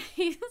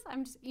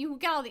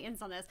get all the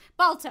ins on this.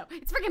 Balto.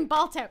 It's freaking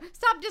Balto.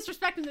 Stop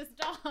disrespecting this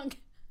dog.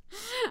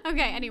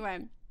 Okay,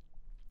 anyway.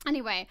 All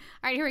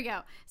right, here we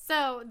go.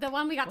 So the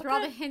one we got through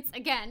all the hints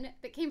again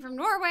that came from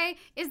Norway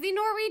is the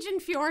Norwegian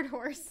fjord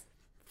horse.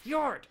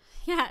 Fjord.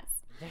 Yes.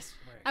 This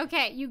word.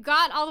 Okay, you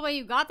got all the way.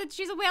 You got that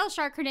she's a whale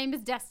shark. Her name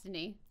is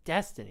Destiny.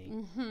 Destiny.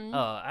 Mm-hmm.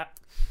 Oh,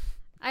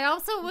 I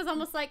also was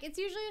almost like, it's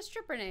usually a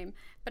stripper name.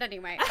 But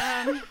anyway.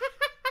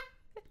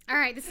 All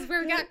right, this is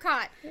where we got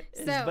caught.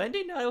 Is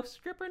Wendy not a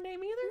stripper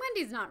name either?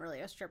 Wendy's not really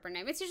a stripper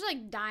name. It's usually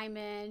like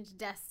Diamond,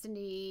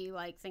 Destiny,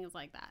 like things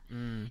like that.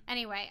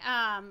 Anyway,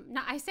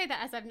 now I say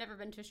that as I've never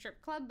been to a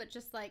strip club, but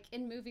just like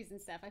in movies and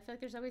stuff, I feel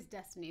like there's always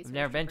Destinies. I've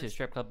never been to a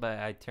strip club, but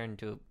I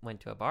went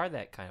to a bar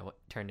that kind of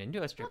turned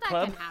into a strip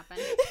club. That can happen.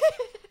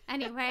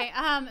 Anyway,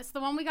 so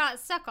the one we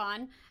got stuck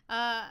on,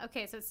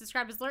 okay, so it's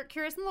described as alert,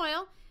 curious, and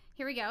loyal.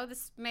 Here we go.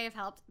 This may have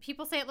helped.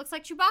 People say it looks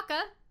like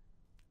Chewbacca.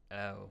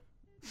 Oh.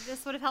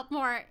 This would have helped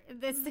more.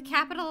 This the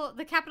capital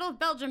of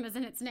Belgium is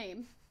in its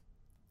name.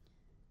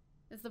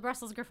 It's the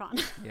Brussels Griffon.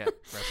 Yeah.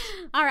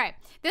 All right.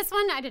 This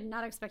one I did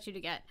not expect you to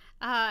get.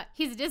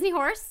 He's a Disney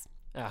horse.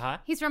 Uh-huh.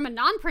 He's from a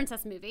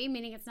non-princess movie,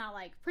 meaning it's not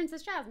like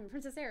Princess Jasmine,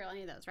 Princess Ariel,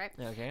 any of those, right?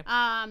 Okay.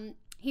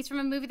 He's from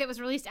a movie that was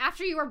released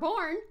after you were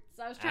born.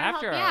 So I was trying to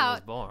help you out. After I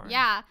was born.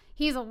 Yeah.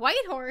 He's a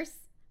white horse,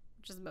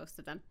 which is most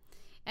of them.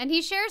 And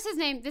he shares his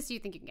name. This you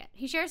think you can get.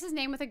 He shares his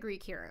name with a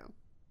Greek hero.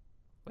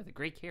 With a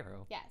Greek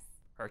hero? Yes.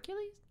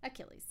 Hercules?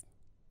 Achilles.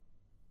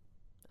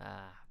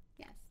 Ah.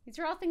 Yes. These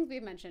are all things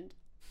we've mentioned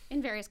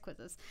in various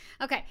quizzes.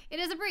 Okay. It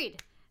is a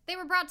breed. They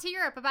were brought to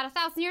Europe about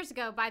 1,000 years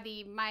ago by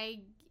the Magyars.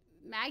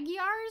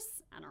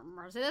 I don't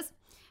remember how to say this.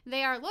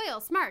 They are loyal,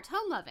 smart,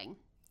 home-loving.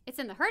 It's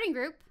in the herding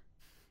group.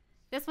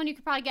 This one you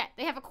could probably get.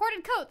 They have a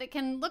corded coat that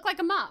can look like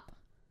a mop.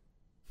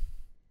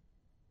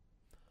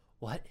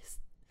 What is...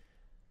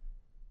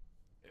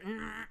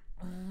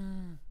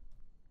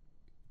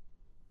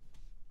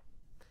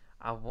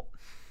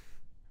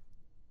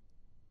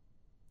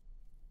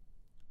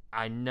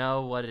 I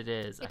know what it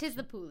is. It is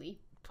the Puli.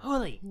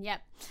 Puli.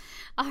 Yep.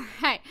 All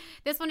right.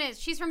 This one is,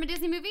 she's from a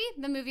Disney movie.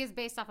 The movie is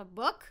based off a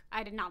book.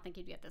 I did not think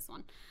you'd get this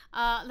one.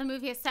 The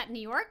movie is set in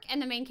New York,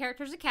 and the main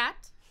character is a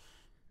cat.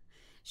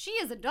 She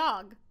is a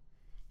dog.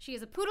 She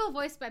is a poodle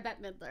voiced by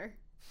Bette Midler.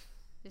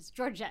 It's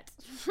Georgette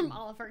from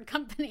Oliver and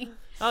Company.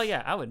 Oh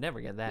yeah, I would never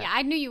get that. Yeah,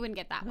 I knew you wouldn't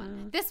get that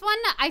one. This one,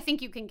 I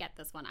think you can get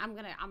this one. I'm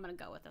gonna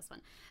go with this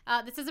one.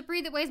 This is a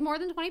breed that weighs more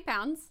than 20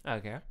 pounds.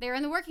 Okay. They're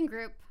in the working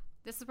group.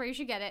 This is where you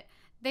should get it.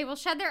 They will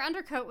shed their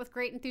undercoat with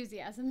great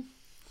enthusiasm.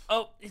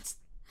 Oh, it's...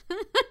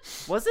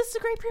 Was this the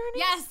Great Pyrenees?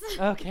 Yes.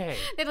 Okay.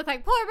 They look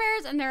like polar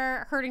bears, and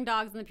they're herding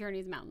dogs in the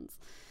Pyrenees Mountains.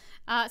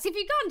 See, if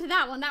you'd gone to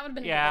that one, that would have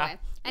been a giveaway.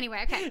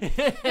 Anyway, okay.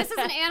 This is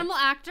an animal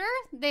actor.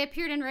 They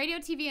appeared in radio,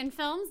 TV, and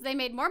films. They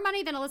made more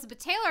money than Elizabeth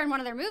Taylor in one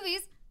of their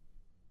movies.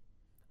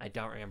 I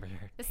don't remember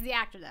her. This is the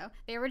actor, though.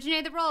 They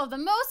originated the role of the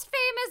most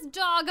famous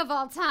dog of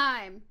all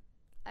time.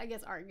 I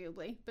guess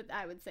arguably, but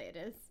I would say it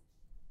is.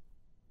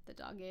 The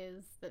dog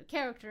is. The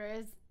character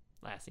is.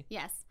 Lassie.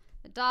 Yes.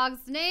 The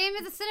dog's name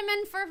is a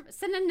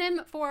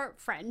synonym for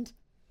friend.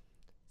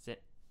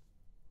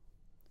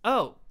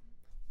 Oh.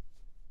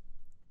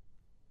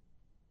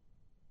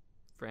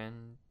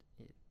 Friend.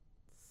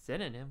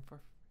 Synonym for...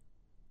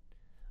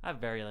 I have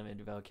very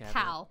limited vocabulary.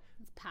 Pal.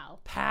 It's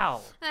pal.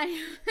 Pal.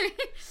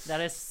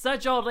 That is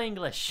such old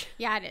English.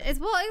 Yeah, it is.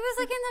 Well, it was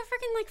like in the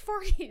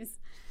freaking 40s.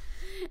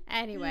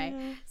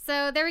 Anyway,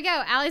 so there we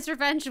go. Allie's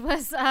revenge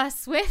was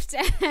swift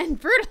and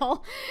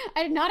brutal.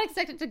 I did not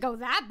expect it to go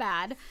that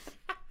bad.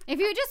 If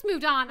you had just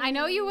moved on, I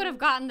know you would have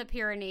gotten the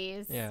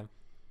Pyrenees. Yeah.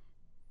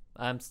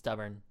 I'm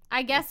stubborn.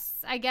 I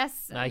guess.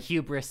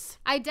 Hubris.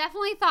 I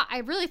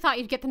really thought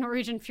you'd get the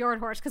Norwegian fjord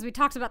horse because we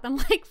talked about them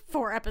like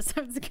 4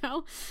 episodes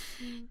ago.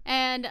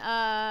 And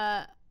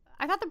I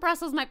thought the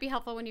Brussels might be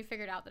helpful when you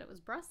figured out that it was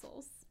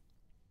Brussels.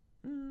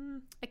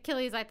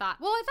 Achilles, I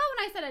thought. Well, I thought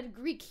when I said a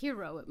Greek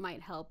hero, it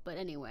might help. But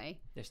anyway.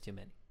 There's too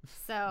many.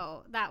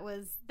 So that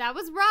was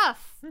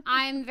rough.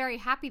 I'm very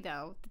happy,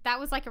 though. That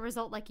was like a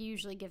result like you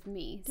usually give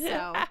me.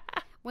 So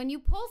when you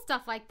pull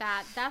stuff like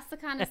that, that's the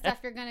kind of stuff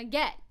you're going to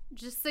get.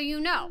 Just so you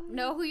know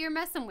who you're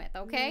messing with,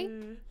 okay?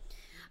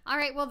 All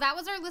right, well, that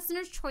was our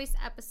listener's choice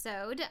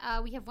episode.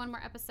 We have one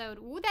more episode.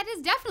 Ooh, that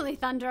is definitely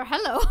thunder.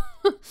 Hello.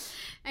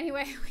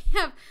 Anyway, we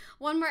have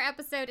one more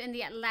episode in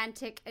the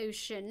Atlantic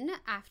Ocean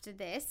after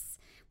this,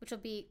 which will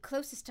be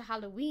closest to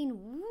Halloween.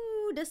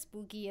 Ooh, the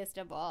spookiest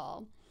of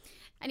all.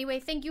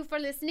 Anyway, thank you for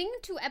listening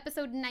to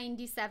episode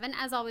 97.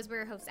 As always, we're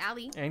your hosts,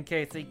 Allie. And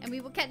Casey. And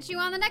we will catch you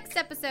on the next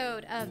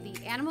episode of the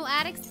Animal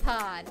Addicts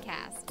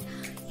Podcast.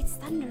 It's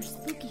thunder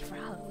spooky for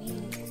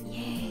Halloween.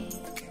 Yay.